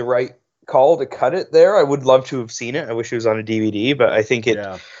probably the right call to cut it there. I would love to have seen it. I wish it was on a DVD, but I think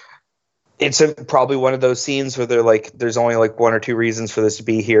it's probably one of those scenes where they're like, there's only like one or two reasons for this to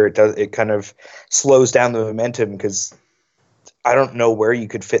be here. It kind of slows down the momentum, because I don't know where you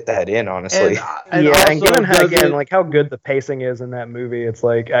could fit that in, honestly. And given how good the pacing is in that movie, it's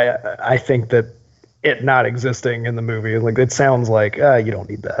like I think that it not existing in the movie, like, it sounds like you don't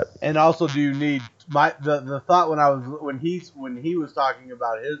need that. And also, do you need the thought when he was talking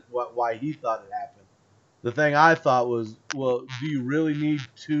about why he thought it happened? The thing I thought was, well, do you really need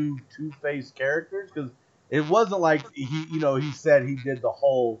two Two-Face characters? Because it wasn't like he said he did the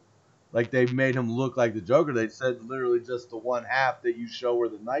whole. Like, they made him look like the Joker. They said literally just the one half that you show where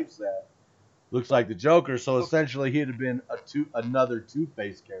the knife's at looks like the Joker. So essentially, he'd have been another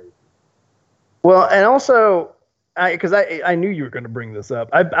Two-Face character. Well, and also, because I knew you were going to bring this up.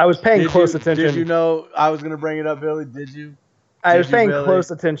 I was paying close attention. Did you know I was going to bring it up, Billy? Did you? I was paying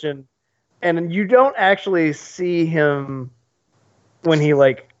close attention, and you don't actually see him when he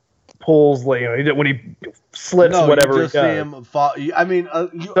pulls, when he slits whatever you just he does. See him fall. I mean,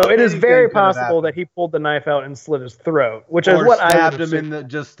 so it is very possible that he pulled the knife out and slit his throat, which is what stabbed him in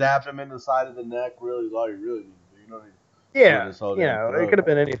the side of the neck. Really, is all you really need to do. It could have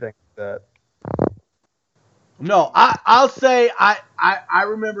been anything like that. No, I'll say I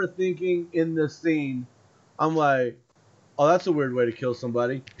remember thinking in the scene, I'm like, oh, that's a weird way to kill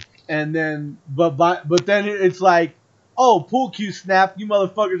somebody, and then but then it's like, oh, pool cue snapped. You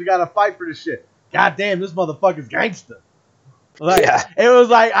motherfuckers got to fight for this shit. God damn, this motherfucker's gangster. It was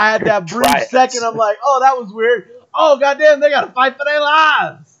like I had that brief second. I'm like, oh, that was weird. Oh, goddamn, they got to fight for their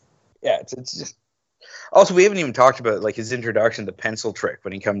lives. Yeah, it's just. Also, we haven't even talked about his introduction, the pencil trick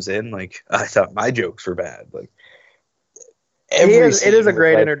when he comes in. I thought my jokes were bad. It is a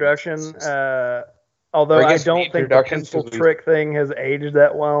great introduction. Although I don't think the pencil trick thing has aged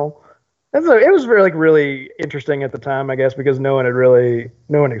that well. It was really, really interesting at the time, I guess, because no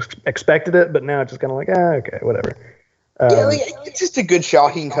one expected it, but now it's just kind of like, okay, whatever. It's just a good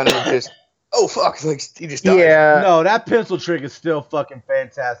shocking kind of just, oh fuck, like he just died. Yeah. No, that pencil trick is still fucking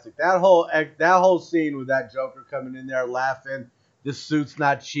fantastic. That whole scene with that Joker coming in there laughing, this suit's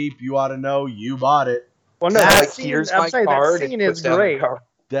not cheap, you ought to know, you bought it. Well, no, that scene is great.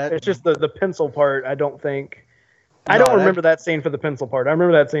 It's just the pencil part, I don't think. I don't remember that scene for the pencil part. I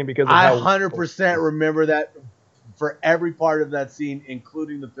remember that scene because of I 100% remember that for every part of that scene,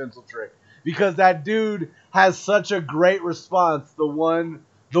 including the pencil trick. Because that dude has such a great response, the one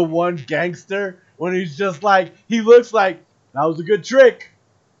gangster, when he's just like, he looks like, that was a good trick.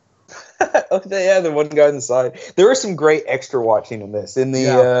 The one guy on the side. There was some great extra watching in this. In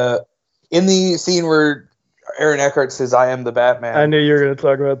the scene where Aaron Eckhart says, "I am the Batman." I knew you were going to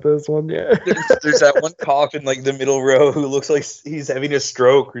talk about this one. Yeah, there's that one cop in like the middle row who looks like he's having a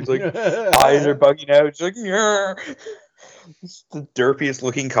stroke. He's like eyes are bugging out. He's like, yeah. It's the derpiest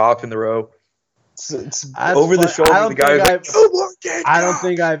looking cop in the row. It's over the shoulder. The guy is like, "No more dead I don't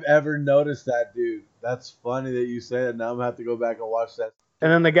think I've ever noticed that, dude. That's funny that you say that. Now I'm gonna have to go back and watch that.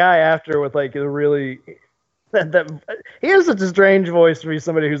 And then the guy after with like a really. He has such a strange voice to be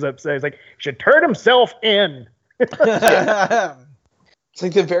somebody who's upset. He's like, should turn himself in. It's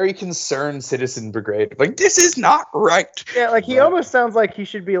like the very concerned citizen brigade. Like, this is not right. Yeah, like he almost sounds like he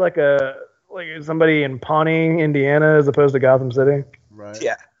should be like somebody in Pawnee, Indiana, as opposed to Gotham City. Right.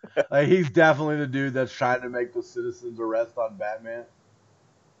 Yeah. Like, he's definitely the dude that's trying to make the citizens arrest on Batman.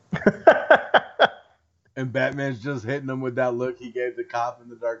 And Batman's just hitting him with that look he gave the cop in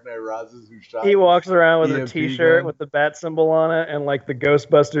The Dark Knight Rises who shot. He walks around with a T-shirt with the bat symbol on it and like the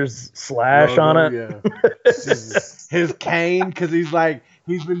Ghostbusters slash on it. Yeah. His cane, because he's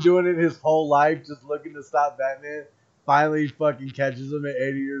been doing it his whole life, just looking to stop Batman. Finally, he fucking catches him at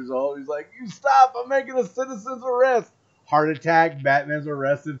 80 years old. He's like, "You stop! I'm making a citizen's arrest." Heart attack. Batman's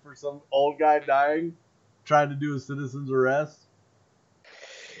arrested for some old guy dying, trying to do a citizen's arrest.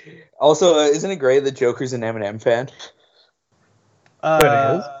 Also, isn't it great that Joker's an Eminem fan? It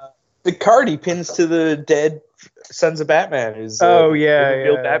is. The card he pins to the dead Sons of Batman is.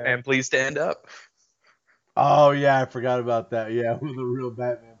 Real Batman, please stand up. Oh yeah, I forgot about that. Yeah, with the real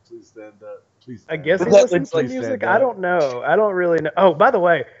Batman, please stand up. Please. I guess he listens to music. I don't know. I don't really know. Oh, by the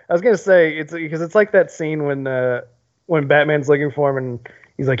way, I was gonna say it's because it's like that scene when Batman's looking for him and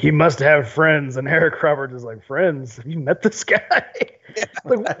he's like, he must have friends, and Eric Roberts is like, friends? Have you met this guy?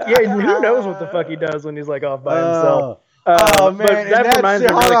 Who knows what the fuck he does when he's like off by himself? Man,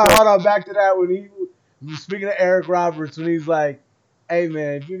 hold on, back to that when speaking of Eric Roberts, when he's like, hey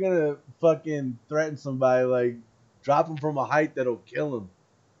man, if you're gonna fucking threaten somebody, like drop him from a height that'll kill him.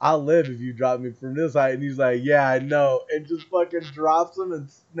 I'll live if you drop me from this height. And he's like, yeah, I know, and just fucking drops him and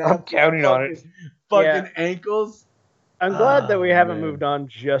snaps. I'm counting on it. Fucking ankles. I'm glad that we haven't moved on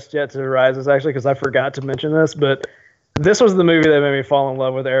just yet to Rises, actually, because I forgot to mention this, but this was the movie that made me fall in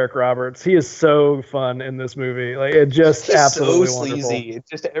love with Eric Roberts. He is so fun in this movie. Like, it just absolutely so sleazy. Wonderful. It's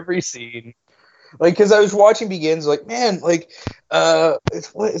just every scene. Like, because I was watching Begins, like, man, like,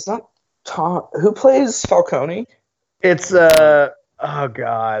 it's not Tom. Who plays Falcone? It's, oh,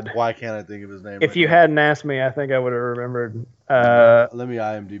 God. Why can't I think of his name? If you hadn't asked me, I think I would have remembered. Let me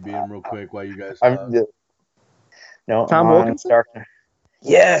IMDb him real quick while you guys talk. No, Tom Wilkinson?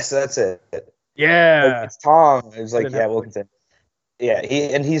 Yes, that's it. Yeah. Like, it's Tom. It was like, Wilkinson. Yeah,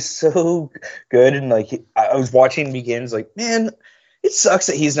 he's so good. And like, I was watching Begins, like, man, it sucks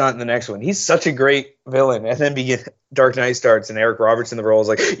that he's not in the next one. He's such a great villain. And then Dark Knight starts and Eric Roberts in the role is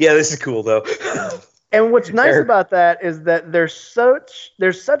like, yeah, this is cool though. And what's nice about that is that there's such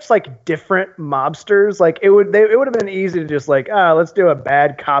like different mobsters. Like it would have been easy to just like, let's do a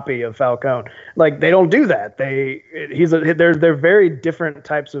bad copy of Falcone. Like they don't do that. They're very different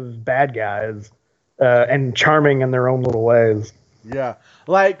types of bad guys, and charming in their own little ways. Yeah,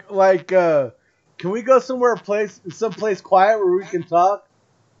 like can we go someplace quiet where we can talk?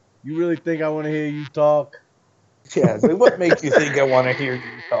 You really think I want to hear you talk? Yeah, it's like, what makes you think I want to hear you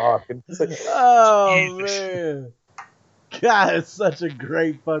talk? And it's like, oh, man. God, it's such a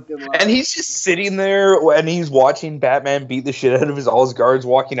great fucking line. And he's just sitting there and he's watching Batman beat the shit out of all his guards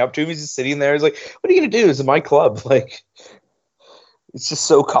walking up to him. He's just sitting there. He's like, what are you going to do? This is my club. Like, it's just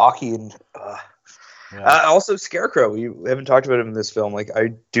so cocky. And also, Scarecrow. We haven't talked about him in this film. Like,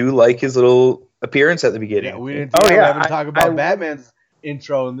 I do like his little appearance at the beginning. Yeah, we haven't talked about Batman's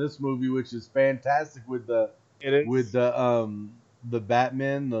intro in this movie, which is fantastic with the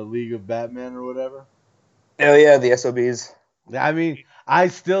Batman, the League of Batman or whatever. Oh yeah, the SOBs. I mean, I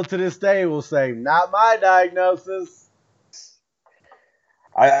still to this day will say, not my diagnosis.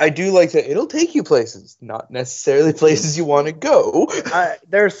 I do like that it'll take you places, not necessarily places you want to go.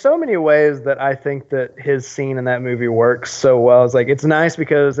 There's so many ways that I think that his scene in that movie works so well. It's like, it's nice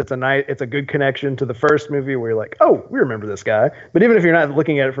because it's a good connection to the first movie where you're like, oh, we remember this guy. But even if you're not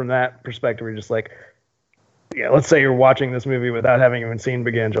looking at it from that perspective, you're just like, yeah, let's say you're watching this movie without having even seen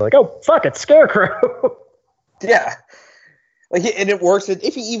Begins. You're like, oh, fuck, it's Scarecrow. Yeah. Like, and it works.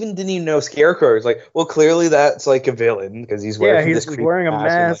 If he even didn't even know Scarecrow, it's like, well, clearly that's like a villain because he's wearing he's wearing a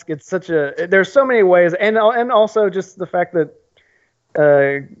mask. Like, it's such a. There's so many ways, and also just the fact that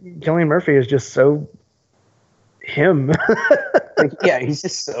Cillian Murphy is just so him. Yeah, he's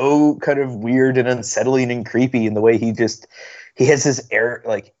just so kind of weird and unsettling and creepy in the way he has this air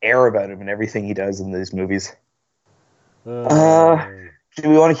about him and everything he does in these movies. Do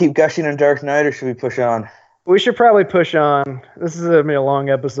we want to keep gushing on Dark Knight or should we push on? We should probably push on. This is going to be a long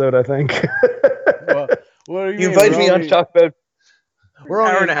episode, I think. Well, what are you invited me on to talk about. We're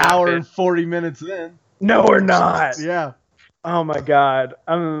only an hour and 40 minutes in. No, we're not. Yeah. Oh my God.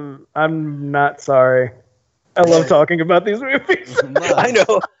 I'm not sorry. I love talking about these movies. I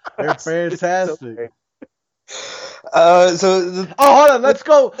know. They're fantastic. Hold on. Let's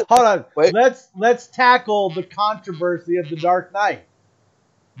go. Hold on. Wait. Let's tackle the controversy of The Dark Knight.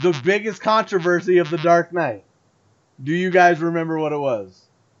 The biggest controversy of The Dark Knight. Do you guys remember what it was?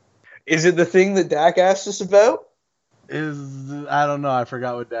 Is it the thing that Dac asked us about? I don't know. I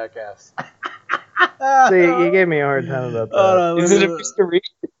forgot what Dac asked. See, you gave me a hard time about that. Is it a mystery?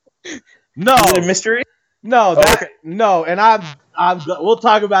 No. Is it a mystery? No. No. And we'll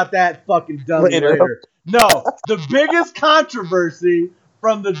talk about that fucking dummy later. No. The biggest controversy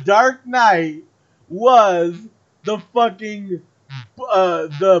from The Dark Knight was the fucking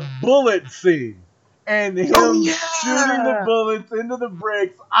the bullet scene and him shooting the bullets into the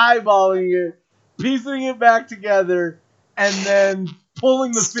bricks, eyeballing it, piecing it back together, and then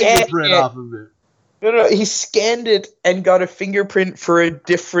pulling the fingerprint off of it. No, he scanned it and got a fingerprint for a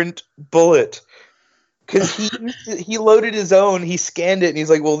different bullet. Because he loaded his own, he scanned it, and he's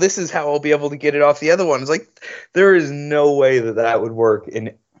like, well, this is how I'll be able to get it off the other one. It's like, there is no way that would work,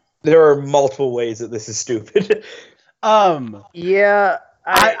 and there are multiple ways that this is stupid. Yeah.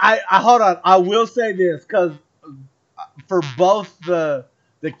 I hold on. I will say this because for both the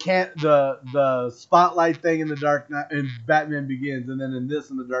spotlight thing in The Dark Knight and Batman Begins, and then in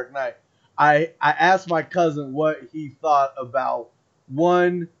The Dark Knight, I asked my cousin what he thought about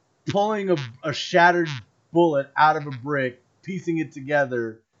one pulling a shattered bullet out of a brick, piecing it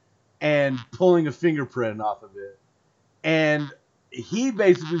together, and pulling a fingerprint off of it, and he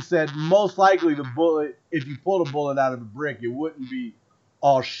basically said most likely the bullet, if you pulled a bullet out of a brick, it wouldn't be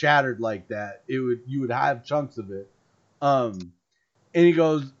all shattered like that. You would have chunks of it. And he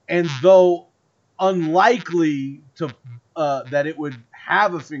goes, and though unlikely to that it would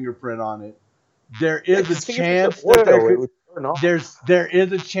have a fingerprint on it, there is a chance that there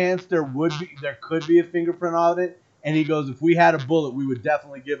is a chance there could be a fingerprint on it. And he goes, if we had a bullet, we would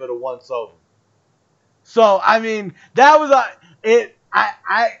definitely give it a once over. So I mean, that was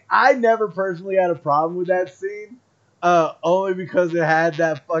I never personally had a problem with that scene, only because it had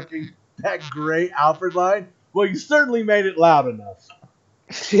that great Alfred line. Well, you certainly made it loud enough.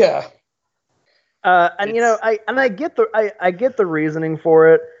 Yeah. And you know, I get the reasoning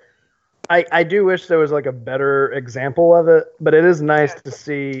for it. I do wish there was like a better example of it, but it is nice to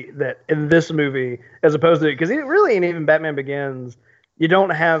see that in this movie, as opposed to, because really in even Batman Begins, you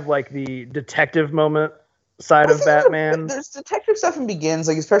don't have like the detective moment side of Batman. There's detective stuff in Begins,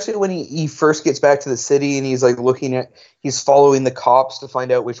 like especially when he first gets back to the city and he's like he's following the cops to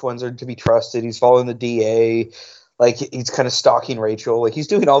find out which ones are to be trusted. He's following the DA. Like, he's kind of stalking Rachel. Like, he's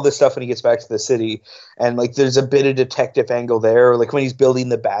doing all this stuff when he gets back to the city. And, like, there's a bit of detective angle there. Like, when he's building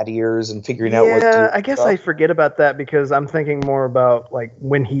the bat ears and figuring out what to do. Yeah, I guess I forget about that because I'm thinking more about, like,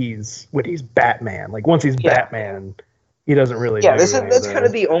 when he's Batman. Like, once he's Batman, he doesn't really that's kind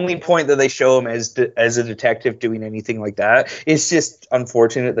of the only point that they show him as a detective doing anything like that. It's just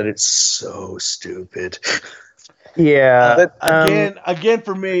unfortunate that it's so stupid. Yeah. Again,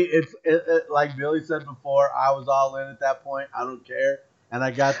 for me, it's like Billy said before. I was all in at that point. I don't care, and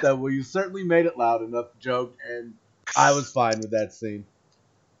I got that. Well, you certainly made it loud enough joke, and I was fine with that scene.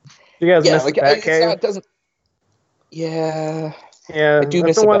 You guys miss the Batcave? Yeah. Yeah, I do that's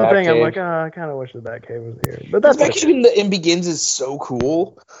miss the one Batcave. thing I'm like, I kind of wish the Batcave was here. But that's Batcave in Begins is so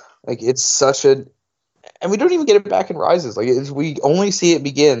cool. Like, it's such a, and we don't even get it back in Rises. Like, we only see it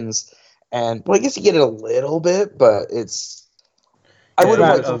Begins. And well, I guess you get it a little bit, but it's. I would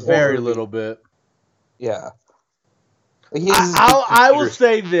have liked a very little bit. Yeah. I will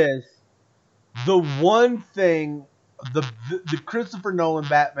say this: the one thing, the Christopher Nolan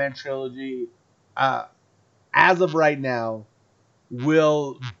Batman trilogy, as of right now,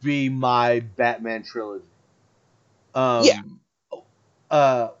 will be my Batman trilogy.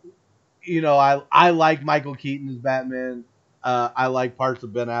 You know, I like Michael Keaton as Batman. I like parts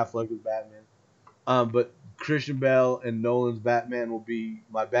of Ben Affleck as Batman. But Christian Bale and Nolan's Batman will be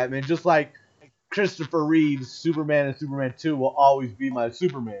my Batman, just like Christopher Reeve's Superman and Superman 2 will always be my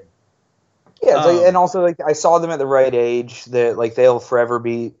Superman. Yeah, and also like I saw them at the right age. That like they'll forever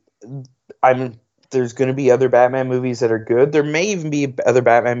be. There's going to be other Batman movies that are good. There may even be other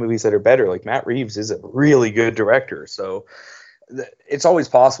Batman movies that are better. Like Matt Reeves is a really good director, so it's always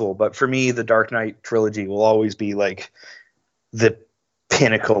possible. But for me, the Dark Knight trilogy will always be like the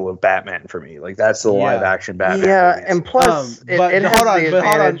pinnacle of Batman for me. Like that's the live action Batman. Yeah, movies. And plus,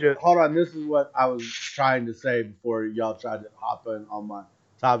 hold on. This is what I was trying to say before y'all tried to hop in on my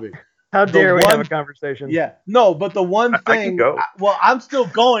topic. How dare we have a conversation? Yeah, no, but the one thing. Well, I'm still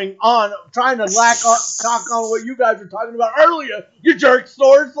going on, trying to talk on what you guys were talking about earlier. You jerk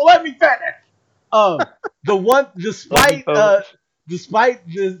stores. So let me finish. The one, despite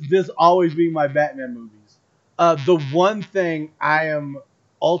this always being my Batman movies, the one thing I am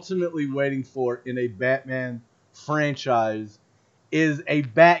ultimately waiting for in a Batman franchise is a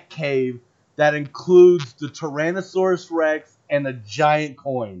Batcave that includes the Tyrannosaurus Rex and a giant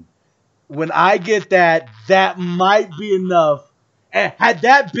coin. When I get that, that might be enough. And had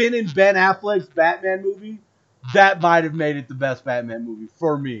that been in Ben Affleck's Batman movie, that might have made it the best Batman movie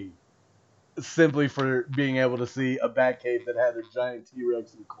for me. Simply for being able to see a Batcave that had a giant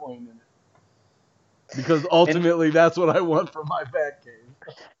T-Rex and coin in it. Because ultimately, that's what I want from my Batcave.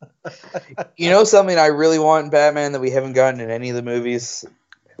 You know something I really want in Batman that we haven't gotten in any of the movies?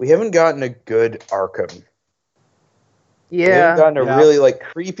 We haven't gotten a good Arkham. Yeah. We haven't gotten a really like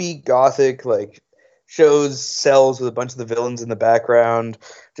creepy gothic like shows cells with a bunch of the villains in the background.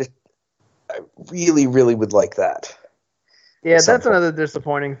 Just I really, really would like that. Yeah, that's another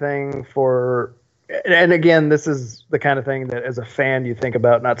disappointing thing for, and again, this is the kind of thing that as a fan you think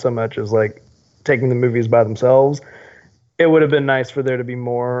about, not so much as like taking the movies by themselves. It would have been nice for there to be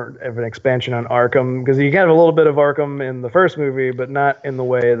more of an expansion on Arkham, because you have a little bit of Arkham in the first movie, but not in the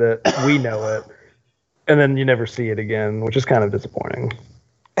way that we know it. And then you never see it again, which is kind of disappointing.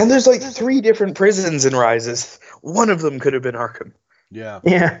 And there's like 3 different prisons in Rises. One of them could have been Arkham. Yeah.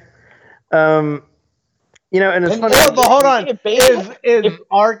 Yeah. You know, and it's funny. But hold on. Is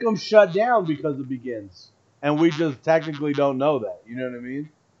Arkham shut down because it begins? And we just technically don't know that. You know what I mean?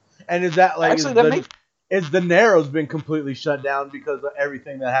 And is that like... Is the Narrows been completely shut down because of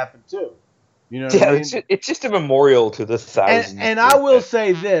everything that happened too? You know what I mean? It's just a memorial to the thousands. And I will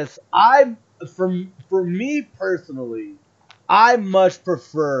say this. For me personally, I much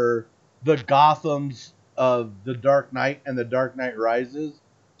prefer the Gothams of The Dark Knight and The Dark Knight Rises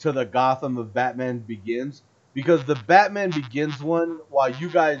to the Gotham of Batman Begins. Because the Batman Begins one, while you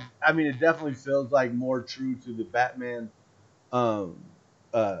guys, I mean, it definitely feels like more true to the Batman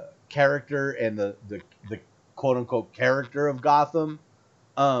character and the quote-unquote character of Gotham.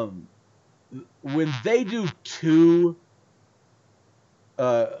 When they do two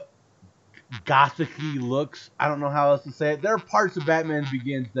gothic-y looks, I don't know how else to say it, there are parts of Batman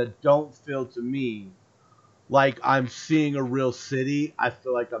Begins that don't feel to me like I'm seeing a real city. I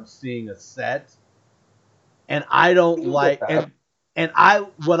feel like I'm seeing a set. And I don't like...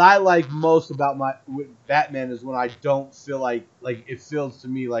 what I like most about Batman is when I don't feel like it feels to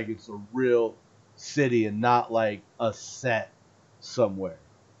me like it's a real city and not like a set somewhere.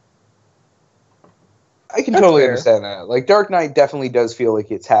 I can totally understand that. Like Dark Knight definitely does feel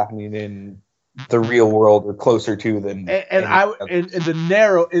like it's happening in the real world or closer to than. And the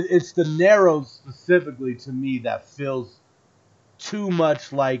Narrow, it's the Narrows specifically to me that feels too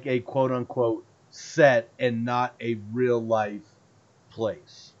much like a quote unquote set and not a real life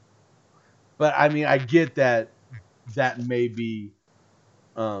place. But I mean, I get that may be,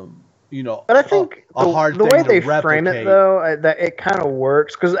 but I think a hard the thing way to they replicate. frame it, though, that it kind of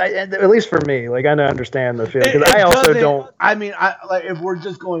works, because at least for me, like I understand the feeling, because I also don't. I mean, like if we're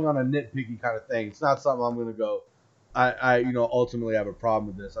just going on a nitpicky kind of thing, it's not something I'm gonna go. I ultimately have a problem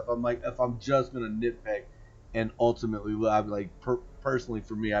with this. If I'm just gonna nitpick, and ultimately, I'm like personally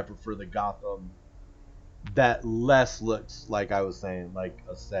for me, I prefer the Gotham that less looks like I was saying like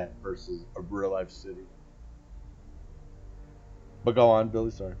a set versus a real life city. But go on,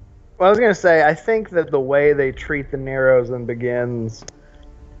 Billy. Sorry. Well, I was gonna say, I think that the way they treat the Narrows and Begins,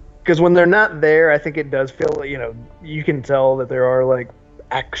 because when they're not there, I think it does feel, you can tell that there are like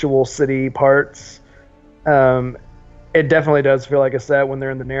actual city parts, and it definitely does feel like a set when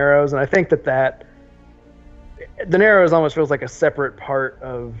they're in the Narrows, and I think that the Narrows almost feels like a separate part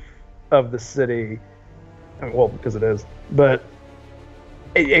of the city. I mean, well, because it is, but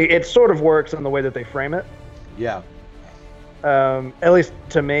it sort of works in the way that they frame it. Yeah. At least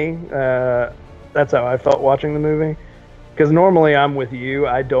to me, that's how I felt watching the movie. Because normally I'm with you.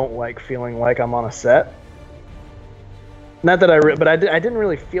 I don't like feeling like I'm on a set. Not that but I didn't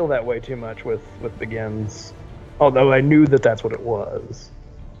really feel that way too much with Begins, although I knew that that's what it was.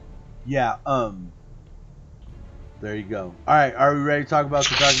 Yeah. There you go. All right, are we ready to talk about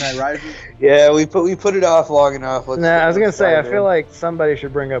The Dark Knight Rises? Yeah, we put it off long enough. I was gonna say I feel like somebody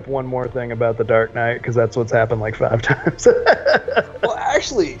should bring up one more thing about The Dark Knight because that's what's happened like 5 times. Well,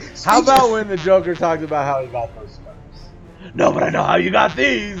 actually, how about when the Joker talked about how he got those scars? No, but I know how you got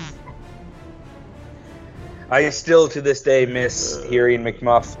these. I still to this day miss hearing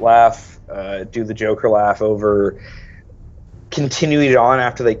McMuff laugh, do the Joker laugh over. Continuing it on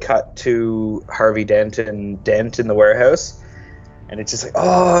after they cut to Harvey Dent and Dent in the warehouse, and it's just like,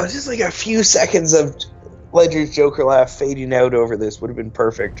 oh, just like a few seconds of Ledger's Joker laugh fading out over this would have been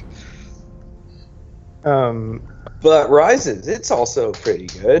perfect. But Rises, it's also pretty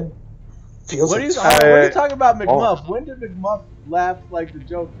good. What are you talking about, McMuff? When did McMuff laugh like the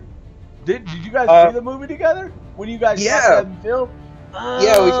Joker? Did you guys see the movie together? When you guys saw that film?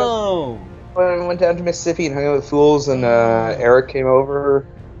 Yeah, we went down to Mississippi and hung out with Fools, and Eric came over.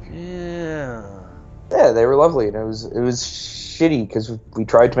 Yeah, they were lovely, and it was shitty because we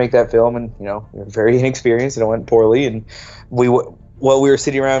tried to make that film, and we were very inexperienced, and it went poorly. And while we were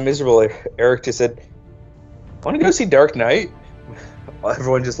sitting around miserable, Eric just said, "Want to go see Dark Knight?"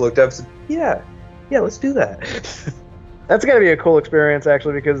 Everyone just looked up and said, "Yeah, let's do that." That's gonna be a cool experience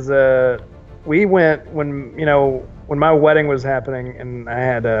actually, because we went when my wedding was happening, and I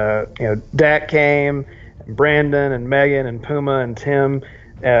had Dac came, and Brandon and Megan and Puma and Tim.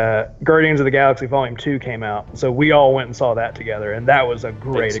 Guardians of the Galaxy Volume 2 came out, so we all went and saw that together, and that was a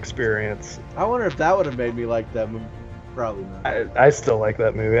great experience. I wonder if that would have made me like that movie. Probably not. I still like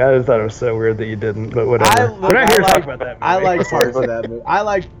that movie. I just thought it was so weird that you didn't, but whatever. We're not here to talk about that movie. I like parts of that movie. I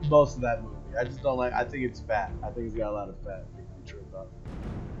like most of that movie. I just don't like. I think it's fat. I think it's got a lot of fat.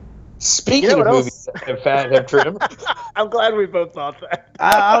 Speaking of movies that have fat, have trim. I'm glad we both thought that.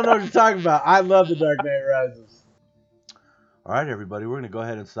 I don't know what you're talking about. I love The Dark Knight Rises. All right, everybody, we're going to go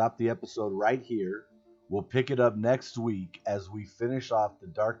ahead and stop the episode right here. We'll pick it up next week as we finish off The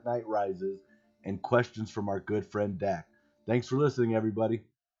Dark Knight Rises and questions from our good friend Dac. Thanks for listening, everybody.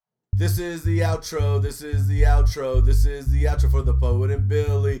 This is the outro. This is the outro. This is the outro for the Poet and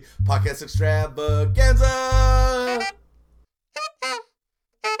Billy podcast extravaganza.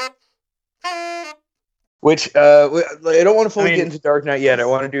 Which I don't want to fully get into Dark Knight yet. I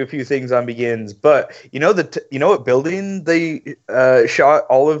want to do a few things on Begins, but you know what building they shot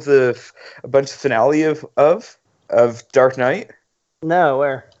all of a bunch of finale of Dark Knight? No,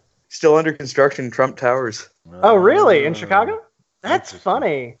 where? Still under construction, Trump Towers. Oh, really? In Chicago? That's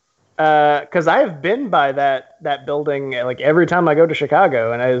funny. Because I've been by that building like every time I go to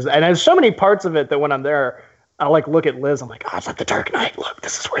Chicago, and there's so many parts of it that when I'm there, I like look at Liz. I'm like, oh, it's like the Dark Knight. Look,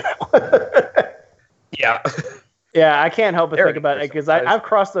 this is where that was. Yeah. Yeah, I can't help but think about it because I've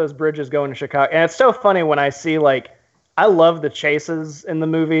crossed those bridges going to Chicago. And it's so funny when I see, I love the chases in the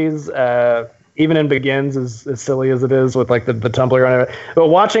movies, even in Begins, as silly as it is with, the tumbler on it. But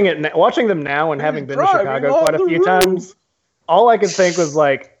watching them now and having been to Chicago quite a few times, all I could think was,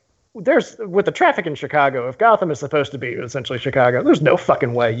 there's, with the traffic in Chicago, if Gotham is supposed to be essentially Chicago, there's no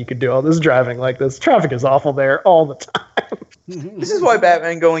fucking way you could do all this driving like this. Traffic is awful there all the time. This is why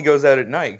Batman only goes out at night.